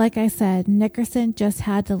 Like I said, Nickerson just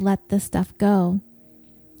had to let this stuff go,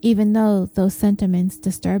 even though those sentiments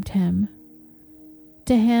disturbed him.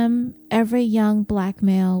 To him, every young black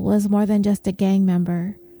male was more than just a gang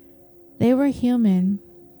member. They were human.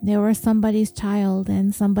 They were somebody's child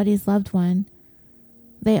and somebody's loved one.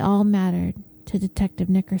 They all mattered to Detective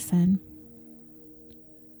Nickerson.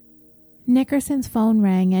 Nickerson's phone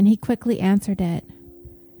rang and he quickly answered it.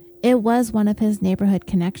 It was one of his neighborhood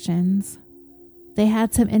connections. They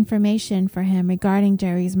had some information for him regarding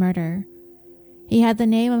Jerry's murder. He had the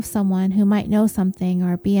name of someone who might know something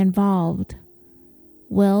or be involved.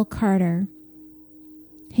 Will Carter.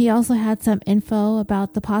 He also had some info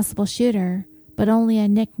about the possible shooter, but only a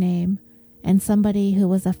nickname and somebody who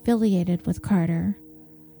was affiliated with Carter.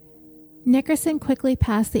 Nickerson quickly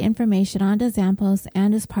passed the information on to Zampos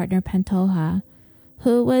and his partner Pantoja,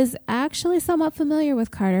 who was actually somewhat familiar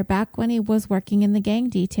with Carter back when he was working in the gang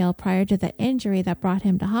detail prior to the injury that brought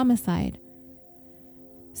him to homicide.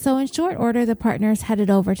 So in short order, the partners headed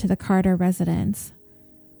over to the Carter residence.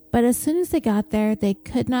 But as soon as they got there, they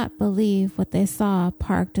could not believe what they saw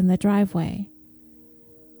parked in the driveway.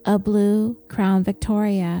 A blue Crown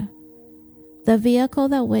Victoria, the vehicle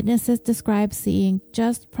that witnesses described seeing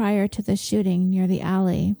just prior to the shooting near the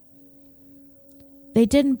alley. They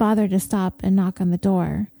didn't bother to stop and knock on the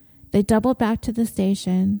door. They doubled back to the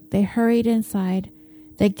station. They hurried inside.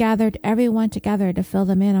 They gathered everyone together to fill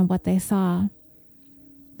them in on what they saw.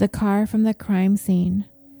 The car from the crime scene.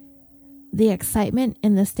 The excitement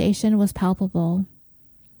in the station was palpable.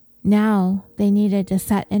 Now they needed to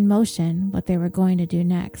set in motion what they were going to do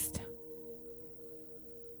next.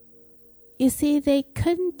 You see, they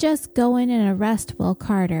couldn't just go in and arrest Will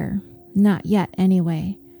Carter. Not yet,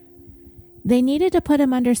 anyway. They needed to put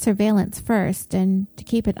him under surveillance first and to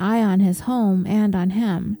keep an eye on his home and on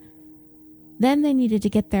him. Then they needed to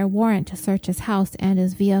get their warrant to search his house and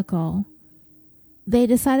his vehicle. They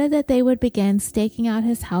decided that they would begin staking out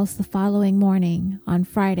his house the following morning, on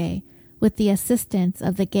Friday, with the assistance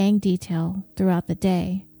of the gang detail throughout the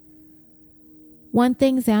day. One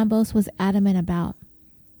thing Zampos was adamant about: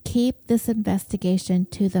 keep this investigation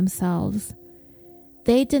to themselves.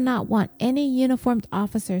 They did not want any uniformed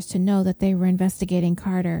officers to know that they were investigating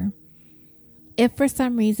Carter. If for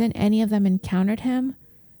some reason any of them encountered him,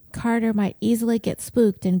 Carter might easily get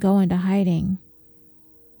spooked and go into hiding.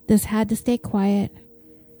 This had to stay quiet,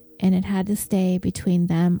 and it had to stay between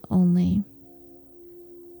them only.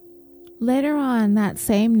 Later on that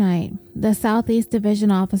same night, the Southeast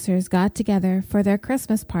Division officers got together for their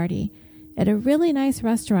Christmas party at a really nice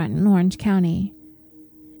restaurant in Orange County.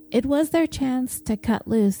 It was their chance to cut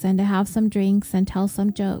loose and to have some drinks and tell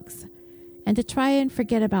some jokes, and to try and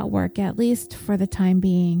forget about work, at least for the time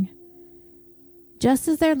being. Just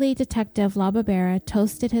as their lead detective, La Barbera,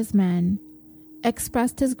 toasted his men,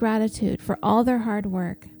 expressed his gratitude for all their hard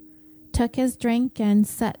work, took his drink and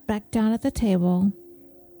sat back down at the table,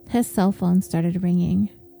 his cell phone started ringing.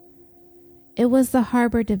 It was the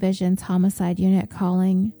Harbor Division's homicide unit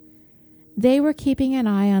calling. They were keeping an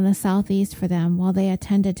eye on the Southeast for them while they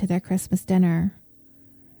attended to their Christmas dinner.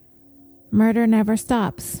 Murder never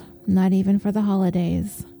stops, not even for the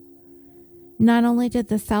holidays. Not only did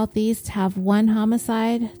the Southeast have one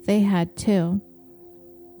homicide, they had two.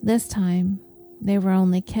 This time, they were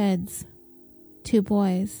only kids. 2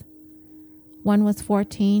 boys. One was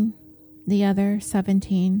 14, the other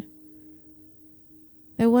 17.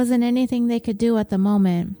 There wasn't anything they could do at the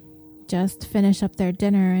moment. Just finish up their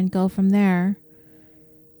dinner and go from there.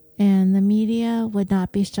 And the media would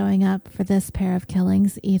not be showing up for this pair of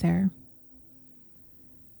killings either.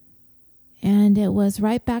 And it was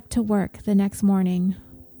right back to work the next morning,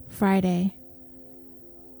 Friday.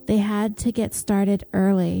 They had to get started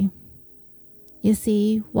early. You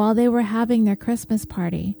see, while they were having their Christmas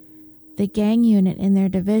party, the gang unit in their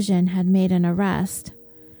division had made an arrest.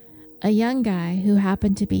 A young guy who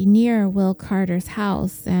happened to be near Will Carter's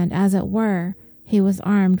house, and as it were, he was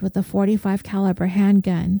armed with a .45 caliber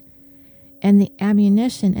handgun, and the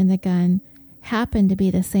ammunition in the gun happened to be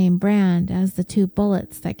the same brand as the 2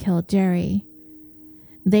 bullets that killed Jerry.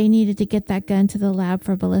 They needed to get that gun to the lab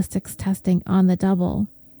for ballistics testing on the double.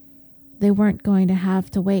 They weren't going to have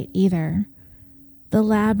to wait either. The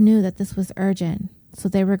lab knew that this was urgent, so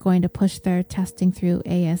they were going to push their testing through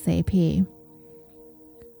ASAP.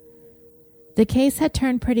 The case had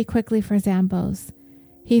turned pretty quickly for Zampos.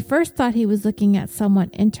 He first thought he was looking at someone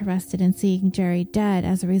interested in seeing Jerry dead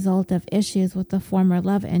as a result of issues with the former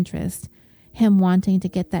love interest, him wanting to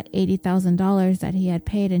get that $80,000 that he had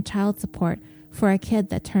paid in child support for a kid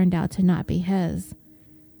that turned out to not be his.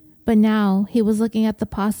 But now he was looking at the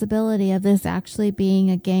possibility of this actually being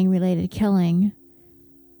a gang-related killing.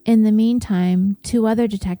 In the meantime, 2 other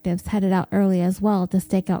detectives headed out early as well to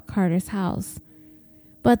stake out Carter's house.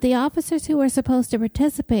 But the officers who were supposed to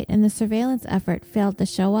participate in the surveillance effort failed to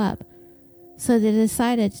show up, so they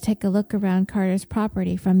decided to take a look around Carter's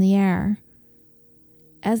property from the air.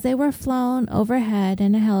 As they were flown overhead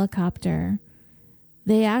in a helicopter,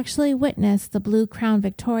 they actually witnessed the blue Crown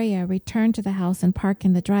Victoria return to the house and park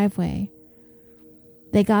in the driveway.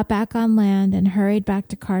 They got back on land and hurried back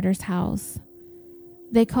to Carter's house.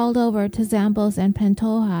 They called over to Zambos and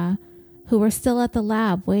Pantoja, who were still at the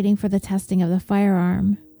lab waiting for the testing of the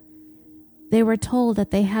firearm. They were told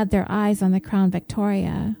that they had their eyes on the Crown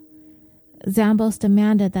Victoria. Zambos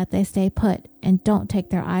demanded that they stay put and don't take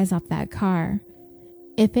their eyes off that car.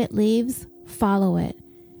 If it leaves, follow it.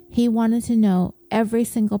 He wanted to know every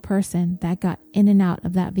single person that got in and out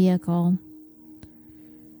of that vehicle.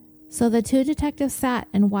 So the 2 detectives sat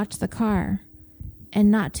and watched the car,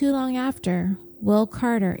 and not too long after, Will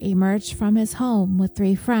Carter emerged from his home with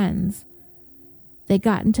 3 friends. They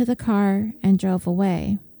got into the car and drove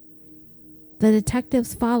away. The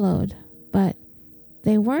detectives followed, but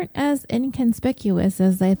they weren't as inconspicuous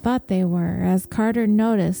as they thought they were, as Carter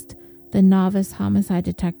noticed the novice homicide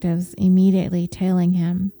detectives immediately tailing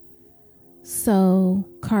him. So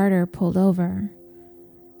Carter pulled over.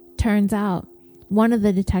 Turns out, one of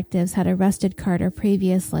the detectives had arrested Carter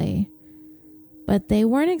previously, but they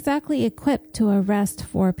weren't exactly equipped to arrest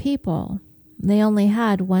 4 people. They only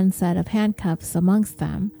had 1 set of handcuffs amongst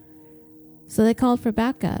them, so they called for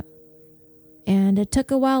backup. And it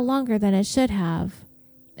took a while longer than it should have.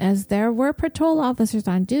 As there were patrol officers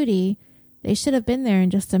on duty, they should have been there in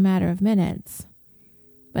just a matter of minutes.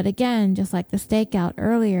 But again, just like the stakeout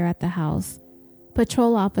earlier at the house,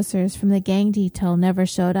 patrol officers from the gang detail never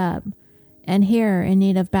showed up, and here, in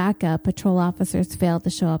need of backup, patrol officers failed to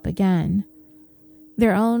show up again.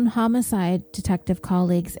 Their own homicide detective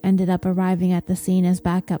colleagues ended up arriving at the scene as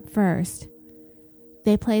backup first.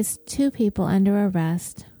 They placed 2 people under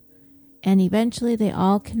arrest, and eventually they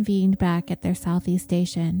all convened back at their southeast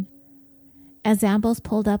station. As Zambos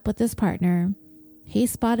pulled up with his partner, he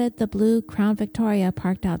spotted the blue Crown Victoria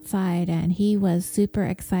parked outside, and he was super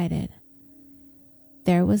excited.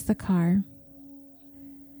 There was the car.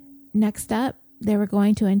 Next up, they were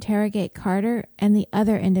going to interrogate Carter and the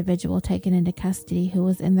other individual taken into custody who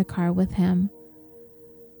was in the car with him.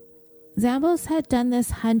 Zambos had done this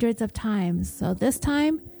hundreds of times, so this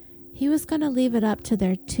time he was going to leave it up to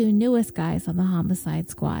their 2 newest guys on the homicide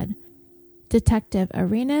squad, Detective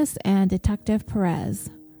Arenas and Detective Perez.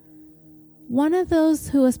 One of those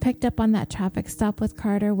who was picked up on that traffic stop with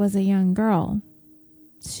Carter was a young girl.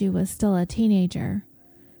 She was still a teenager.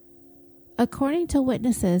 According to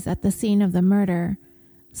witnesses at the scene of the murder,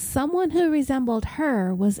 someone who resembled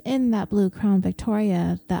her was in that blue Crown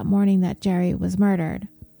Victoria that morning that Jerry was murdered.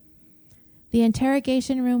 The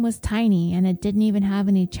interrogation room was tiny, and it didn't even have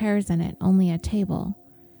any chairs in it, only a table.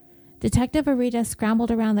 Detective Arita scrambled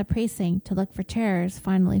around the precinct to look for chairs,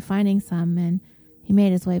 finally finding some, and he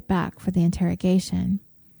made his way back for the interrogation.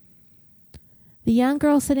 The young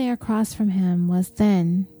girl sitting across from him was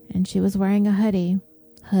thin, and she was wearing a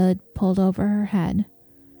hood pulled over her head.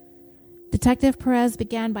 Detective Perez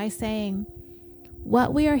began by saying,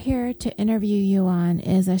 "What we are here to interview you on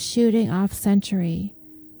is a shooting off Century.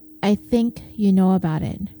 I think you know about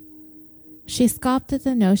it." She scoffed at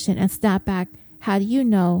the notion and snapped back, "How do you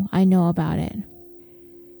know I know about it?"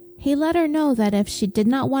 He let her know that if she did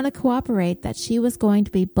not want to cooperate, that she was going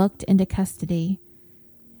to be booked into custody.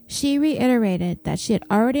 She reiterated that she had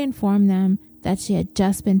already informed them that she had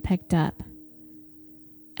just been picked up.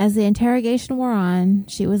 As the interrogation wore on,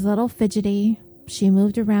 she was a little fidgety. She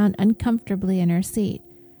moved around uncomfortably in her seat,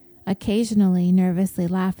 occasionally nervously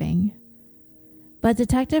laughing. But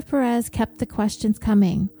Detective Perez kept the questions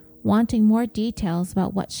coming, wanting more details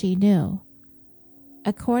about what she knew.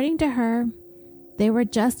 According to her, they were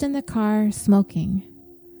just in the car smoking.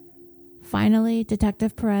 Finally,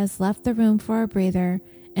 Detective Perez left the room for a breather,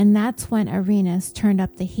 and that's when Arenas turned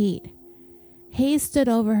up the heat. He stood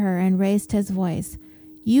over her and raised his voice.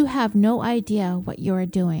 "You have no idea what you are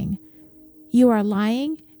doing. You are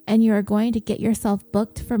lying, and you are going to get yourself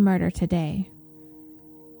booked for murder today."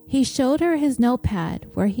 He showed her his notepad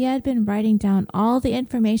where he had been writing down all the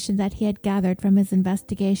information that he had gathered from his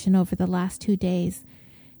investigation over the last 2 days.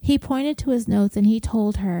 He pointed to his notes and he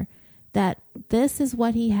told her, that this is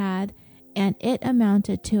what he had, and it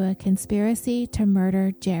amounted to a conspiracy to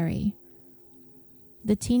murder Jerry.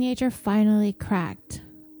 The teenager finally cracked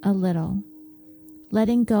a little,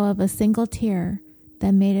 letting go of a single tear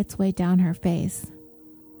that made its way down her face.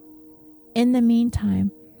 In the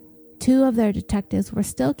meantime, 2 of their detectives were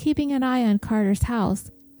still keeping an eye on Carter's house,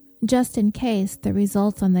 just in case the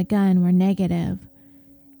results on the gun were negative.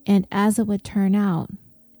 And as it would turn out,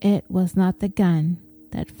 it was not the gun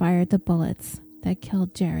that fired the bullets that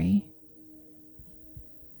killed Jerry.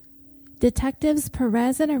 Detectives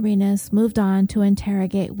Perez and Arenas moved on to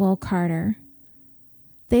interrogate Will Carter.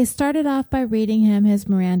 They started off by reading him his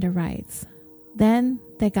Miranda rights. Then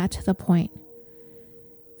they got to the point.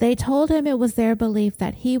 They told him it was their belief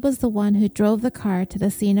that he was the one who drove the car to the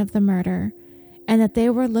scene of the murder, and that they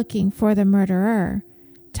were looking for the murderer,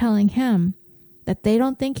 telling him that they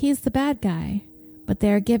don't think he's the bad guy, but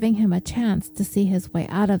they are giving him a chance to see his way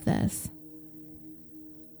out of this.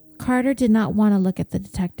 Carter did not want to look at the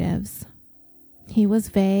detectives. He was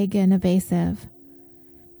vague and evasive.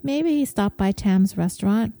 Maybe he stopped by Tam's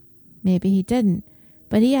restaurant. Maybe he didn't,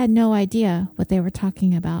 but he had no idea what they were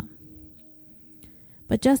talking about.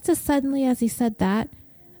 But just as suddenly as he said that,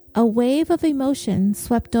 a wave of emotion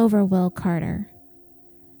swept over Will Carter.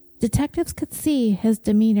 Detectives could see his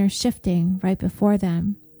demeanor shifting right before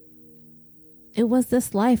them. It was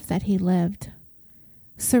this life that he lived,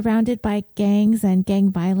 surrounded by gangs and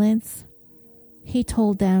gang violence. He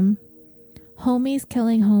told them, homies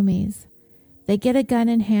killing homies. They get a gun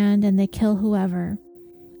in hand and they kill whoever.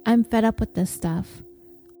 I'm fed up with this stuff.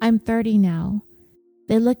 I'm 30 now.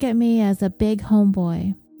 They look at me as a big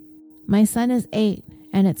homeboy. My son is 8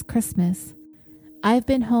 and it's Christmas. I've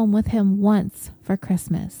been home with him once for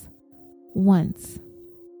Christmas. Once.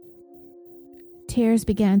 Tears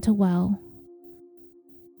began to well.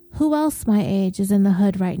 Who else my age is in the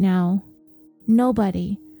hood right now?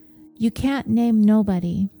 Nobody. You can't name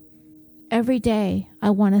nobody. Every day I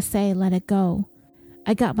want to say let it go.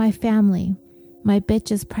 I got my family. My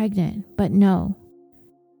bitch is pregnant, but no.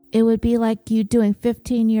 It would be like you doing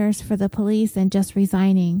 15 years for the police and just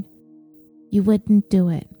resigning. You wouldn't do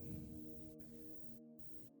it.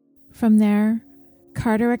 From there,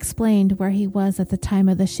 Carter explained where he was at the time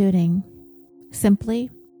of the shooting. Simply,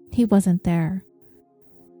 he wasn't there.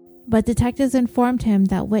 But detectives informed him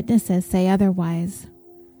that witnesses say otherwise.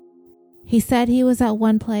 He said he was at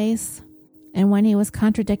one place, and when he was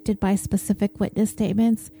contradicted by specific witness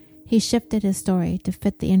statements, he shifted his story to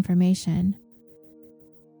fit the information.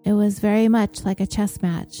 It was very much like a chess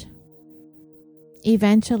match.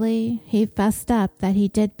 Eventually, he fessed up that he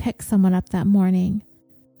did pick someone up that morning.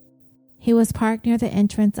 He was parked near the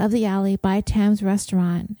entrance of the alley by Tam's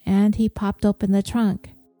restaurant, and he popped open the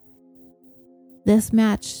trunk. This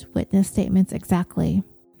matched witness statements exactly.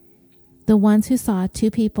 The ones who saw 2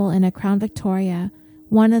 people in a Crown Victoria,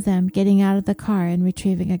 one of them getting out of the car and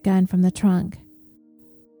retrieving a gun from the trunk.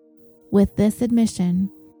 With this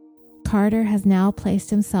admission, Carter has now placed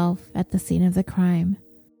himself at the scene of the crime.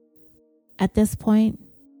 At this point,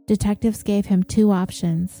 detectives gave him 2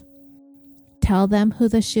 options. Tell them who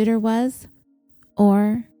the shooter was,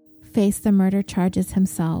 or face the murder charges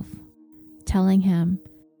himself, telling him,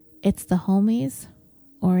 it's the homies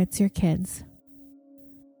or it's your kids.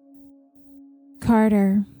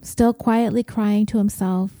 Carter, still quietly crying to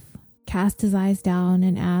himself, cast his eyes down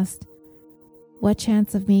and asked, what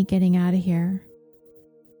chance of me getting out of here?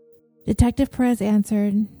 Detective Perez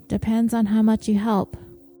answered, depends on how much you help.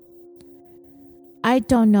 I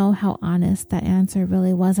don't know how honest that answer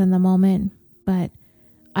really was in the moment, but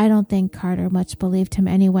I don't think Carter much believed him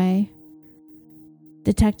anyway.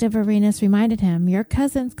 Detective Arenas reminded him, your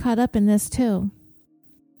cousin's caught up in this too.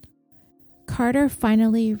 Carter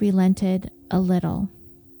finally relented a little.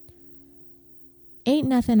 Ain't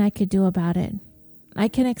nothing I could do about it. I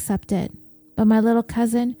can accept it, but my little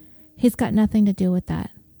cousin, he's got nothing to do with that.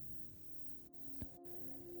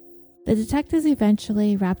 The detectives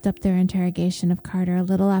eventually wrapped up their interrogation of Carter a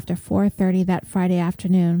little after 4:30 that Friday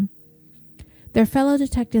afternoon. Their fellow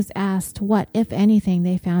detectives asked what, if anything,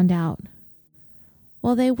 they found out.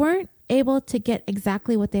 While they weren't able to get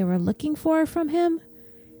exactly what they were looking for from him,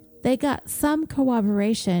 they got some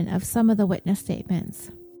corroboration of some of the witness statements.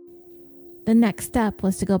 The next step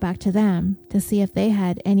was to go back to them to see if they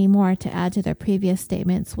had any more to add to their previous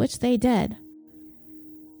statements, which they did.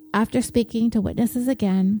 After speaking to witnesses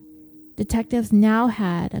again, detectives now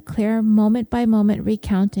had a clear moment-by-moment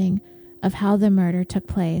recounting of how the murder took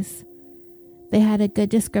place. They had a good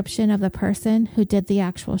description of the person who did the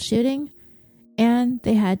actual shooting, and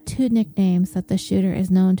they had 2 nicknames that the shooter is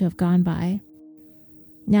known to have gone by.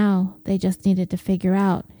 Now they just needed to figure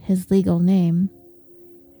out his legal name.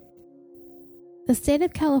 The state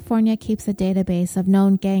of California keeps a database of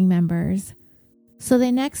known gang members, so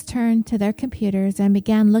they next turned to their computers and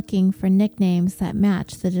began looking for nicknames that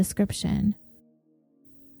matched the description.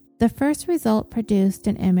 The first result produced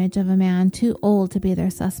an image of a man too old to be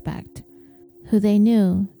their suspect, who they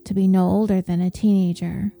knew to be no older than a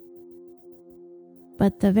teenager.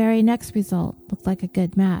 But the very next result looked like a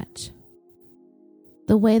good match.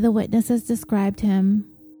 The way the witnesses described him,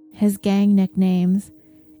 his gang nicknames,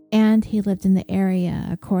 and he lived in the area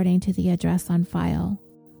according to the address on file.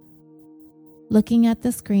 Looking at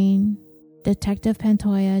the screen, Detective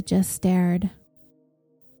Pantoja just stared.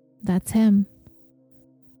 That's him.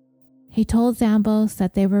 He told Zambos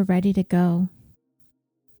that they were ready to go.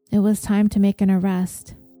 It was time to make an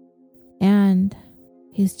arrest. And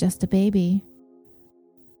he's just a baby.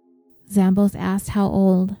 Zambos asked how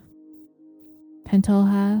old.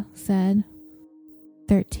 Pantoja said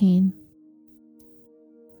 13.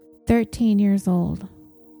 13 years old,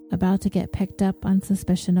 about to get picked up on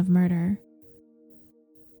suspicion of murder.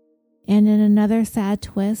 And in another sad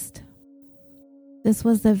twist, this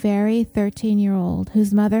was the very 13-year-old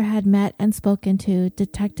whose mother had met and spoken to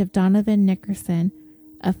Detective Donovan Nickerson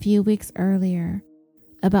a few weeks earlier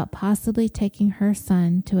about possibly taking her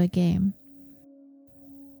son to a game.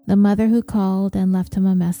 The mother who called and left him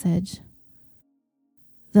a message.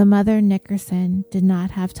 The mother, Nickerson, did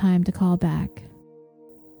not have time to call back.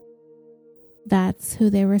 That's who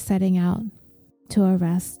they were setting out to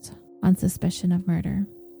arrest on suspicion of murder.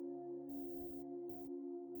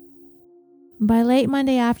 By late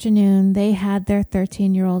Monday afternoon, they had their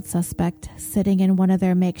 13-year-old suspect sitting in one of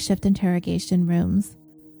their makeshift interrogation rooms.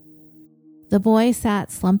 The boy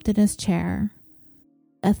sat slumped in his chair,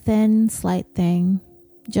 a thin, slight thing,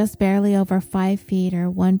 just barely over 5 feet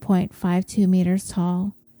or 1.52 meters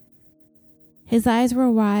tall. His eyes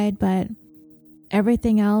were wide, but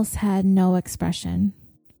everything else had no expression.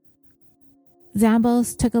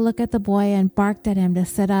 Zambos took a look at the boy and barked at him to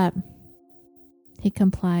sit up. He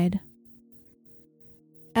complied.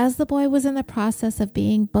 As the boy was in the process of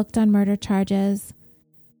being booked on murder charges,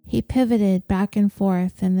 he pivoted back and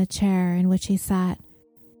forth in the chair in which he sat,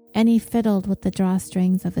 and he fiddled with the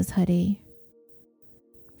drawstrings of his hoodie.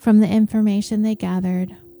 From the information they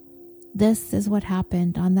gathered, this is what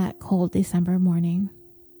happened on that cold December morning.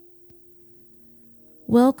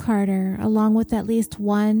 Will Carter, along with at least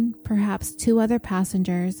one, perhaps two other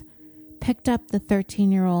passengers, picked up the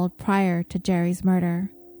 13-year-old prior to Jerry's murder.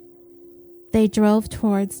 They drove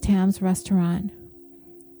towards Tam's restaurant.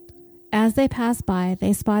 As they passed by,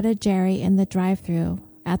 they spotted Jerry in the drive-thru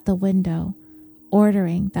at the window,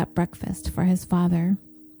 ordering that breakfast for his father.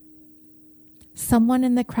 Someone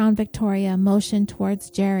in the Crown Victoria motioned towards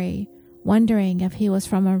Jerry, wondering if he was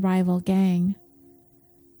from a rival gang.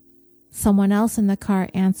 Someone else in the car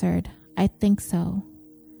answered, "I think so."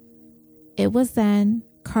 It was then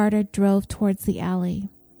Carter drove towards the alley.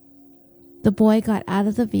 The boy got out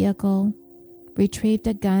of the vehicle, retrieved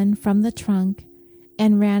a gun from the trunk,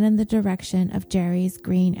 and ran in the direction of Jerry's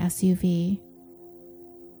green SUV.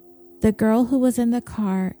 The girl who was in the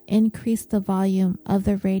car increased the volume of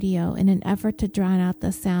the radio in an effort to drown out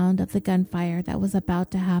the sound of the gunfire that was about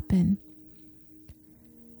to happen.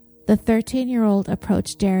 The 13-year-old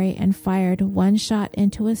approached Jerry and fired one shot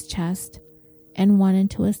into his chest and one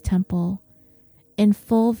into his temple, in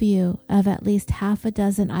full view of at least half a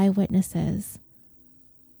dozen eyewitnesses.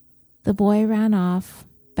 The boy ran off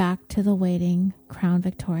back to the waiting Crown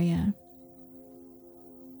Victoria.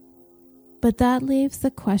 But that leaves the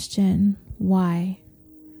question, why?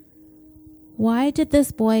 Why did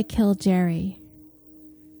this boy kill Jerry?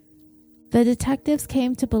 The detectives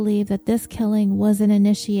came to believe that this killing was an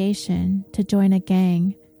initiation to join a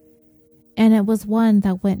gang, and it was one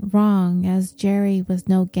that went wrong as Jerry was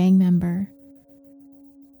no gang member.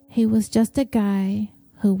 He was just a guy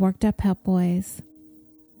who worked at Pep Boys,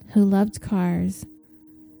 who loved cars,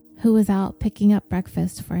 who was out picking up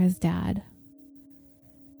breakfast for his dad.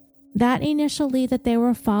 That initial lead that they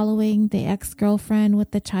were following, the ex-girlfriend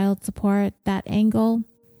with the child support, that angle,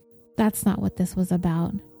 that's not what this was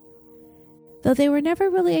about. Though they were never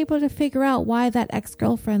really able to figure out why that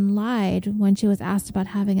ex-girlfriend lied when she was asked about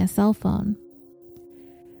having a cell phone.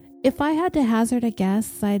 If I had to hazard a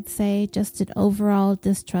guess, I'd say just an overall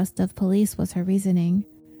distrust of police was her reasoning.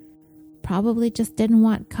 Probably just didn't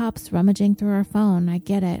want cops rummaging through her phone, I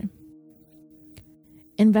get it.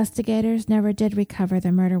 Investigators never did recover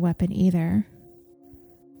the murder weapon either.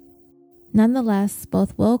 Nonetheless,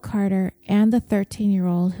 both Will Carter and the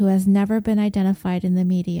 13-year-old, who has never been identified in the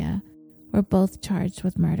media, were both charged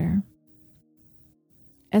with murder.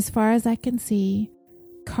 As far as I can see,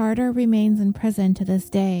 Carter remains in prison to this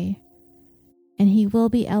day, and he will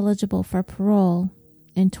be eligible for parole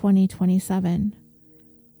in 2027.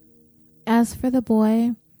 As for the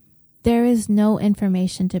boy, there is no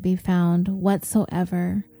information to be found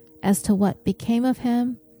whatsoever as to what became of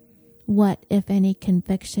him, what, if any,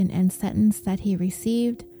 conviction and sentence that he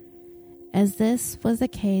received, as this was a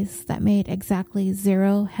case that made exactly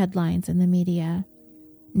 0 headlines in the media,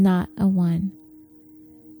 not a one.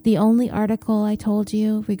 The only article I told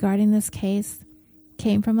you regarding this case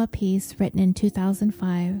came from a piece written in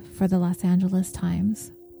 2005 for the Los Angeles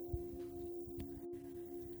Times.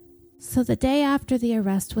 So the day after the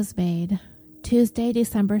arrest was made, Tuesday,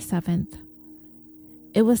 December 7th,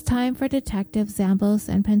 it was time for Detectives Zambos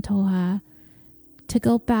and Pantoja to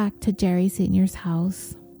go back to Jerry Sr.'s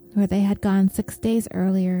house, where they had gone 6 days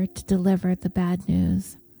earlier to deliver the bad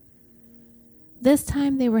news. This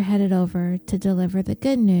time they were headed over to deliver the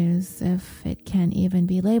good news, if it can even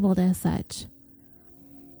be labeled as such.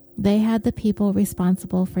 They had the people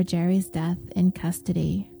responsible for Jerry's death in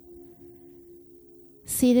custody.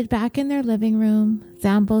 Seated back in their living room,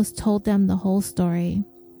 Zambos told them the whole story.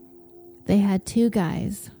 They had 2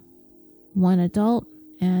 guys, 1 adult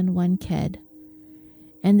and 1 kid,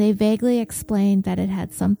 and they vaguely explained that it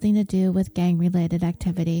had something to do with gang-related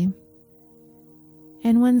activity.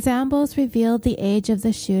 And when Zambos revealed the age of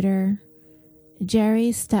the shooter,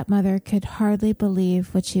 Jerry's stepmother could hardly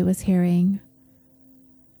believe what she was hearing.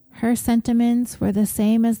 Her sentiments were the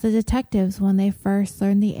same as the detectives when they first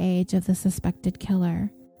learned the age of the suspected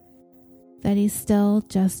killer, that he's still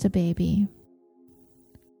just a baby.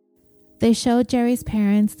 They showed Jerry's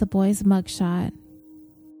parents the boy's mugshot.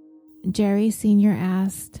 Jerry Sr.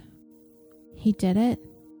 asked, "He did it?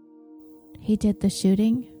 He did the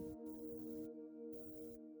shooting?"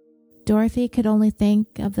 Dorothy could only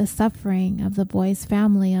think of the suffering of the boy's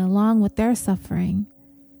family along with their suffering.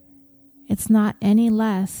 It's not any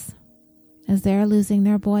less, as they're losing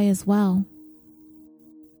their boy as well.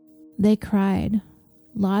 They cried,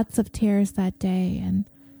 lots of tears that day, and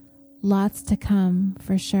lots to come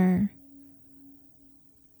for sure.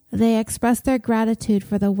 They expressed their gratitude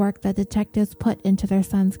for the work that detectives put into their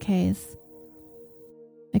son's case.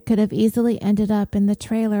 It could have easily ended up in the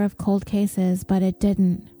trailer of cold cases, but it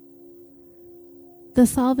didn't. The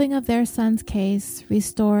solving of their son's case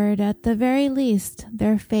restored, at the very least,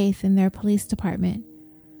 their faith in their police department,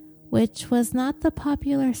 which was not the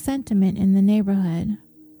popular sentiment in the neighborhood.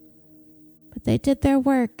 But they did their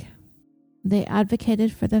work. They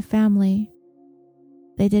advocated for the family.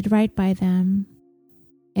 They did right by them.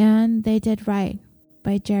 And they did right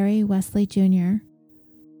by Jerry Wesley Jr.,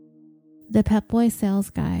 the Pep Boy sales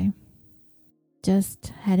guy,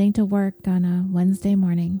 just heading to work on a Wednesday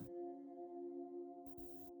morning.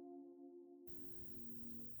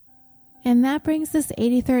 And that brings this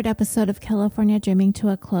 83rd episode of California Dreaming to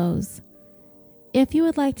a close. If you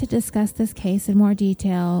would like to discuss this case in more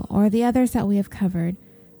detail or the others that we have covered,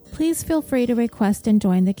 please feel free to request and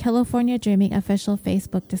join the California Dreaming official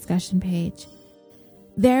Facebook discussion page.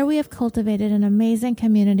 There we have cultivated an amazing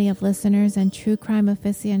community of listeners and true crime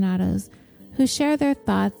aficionados who share their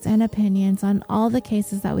thoughts and opinions on all the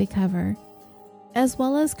cases that we cover, as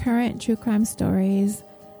well as current true crime stories,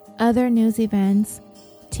 other news events,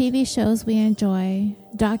 TV shows we enjoy,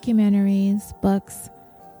 documentaries, books.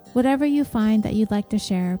 Whatever you find that you'd like to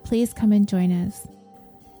share, please come and join us.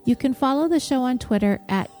 You can follow the show on Twitter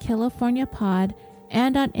at CaliforniaPod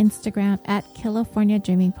and on Instagram at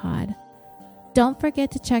CaliforniaDreamingPod. Don't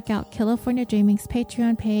forget to check out California Dreaming's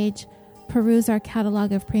Patreon page, peruse our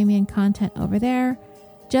catalog of premium content over there.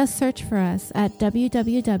 Just search for us at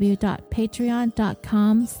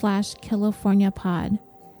www.patreon.com/CaliforniaPod.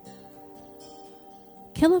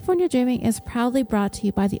 California Dreaming is proudly brought to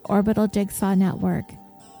you by the Orbital Jigsaw Network.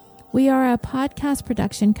 We are a podcast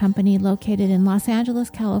production company located in Los Angeles,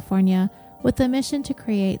 California, with the mission to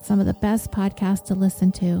create some of the best podcasts to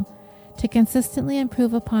listen to consistently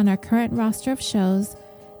improve upon our current roster of shows,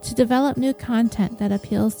 to develop new content that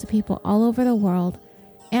appeals to people all over the world,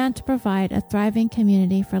 and to provide a thriving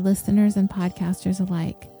community for listeners and podcasters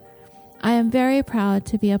alike. I am very proud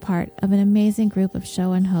to be a part of an amazing group of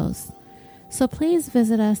show and hosts. So please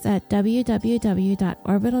visit us at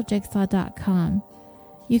www.orbitaljigsaw.com.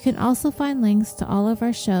 You can also find links to all of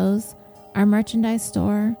our shows, our merchandise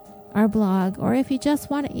store, our blog, or if you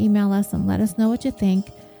just want to email us and let us know what you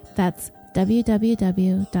think, that's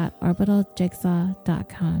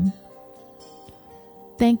www.orbitaljigsaw.com.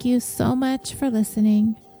 Thank you so much for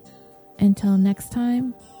listening. Until next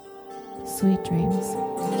time, sweet dreams.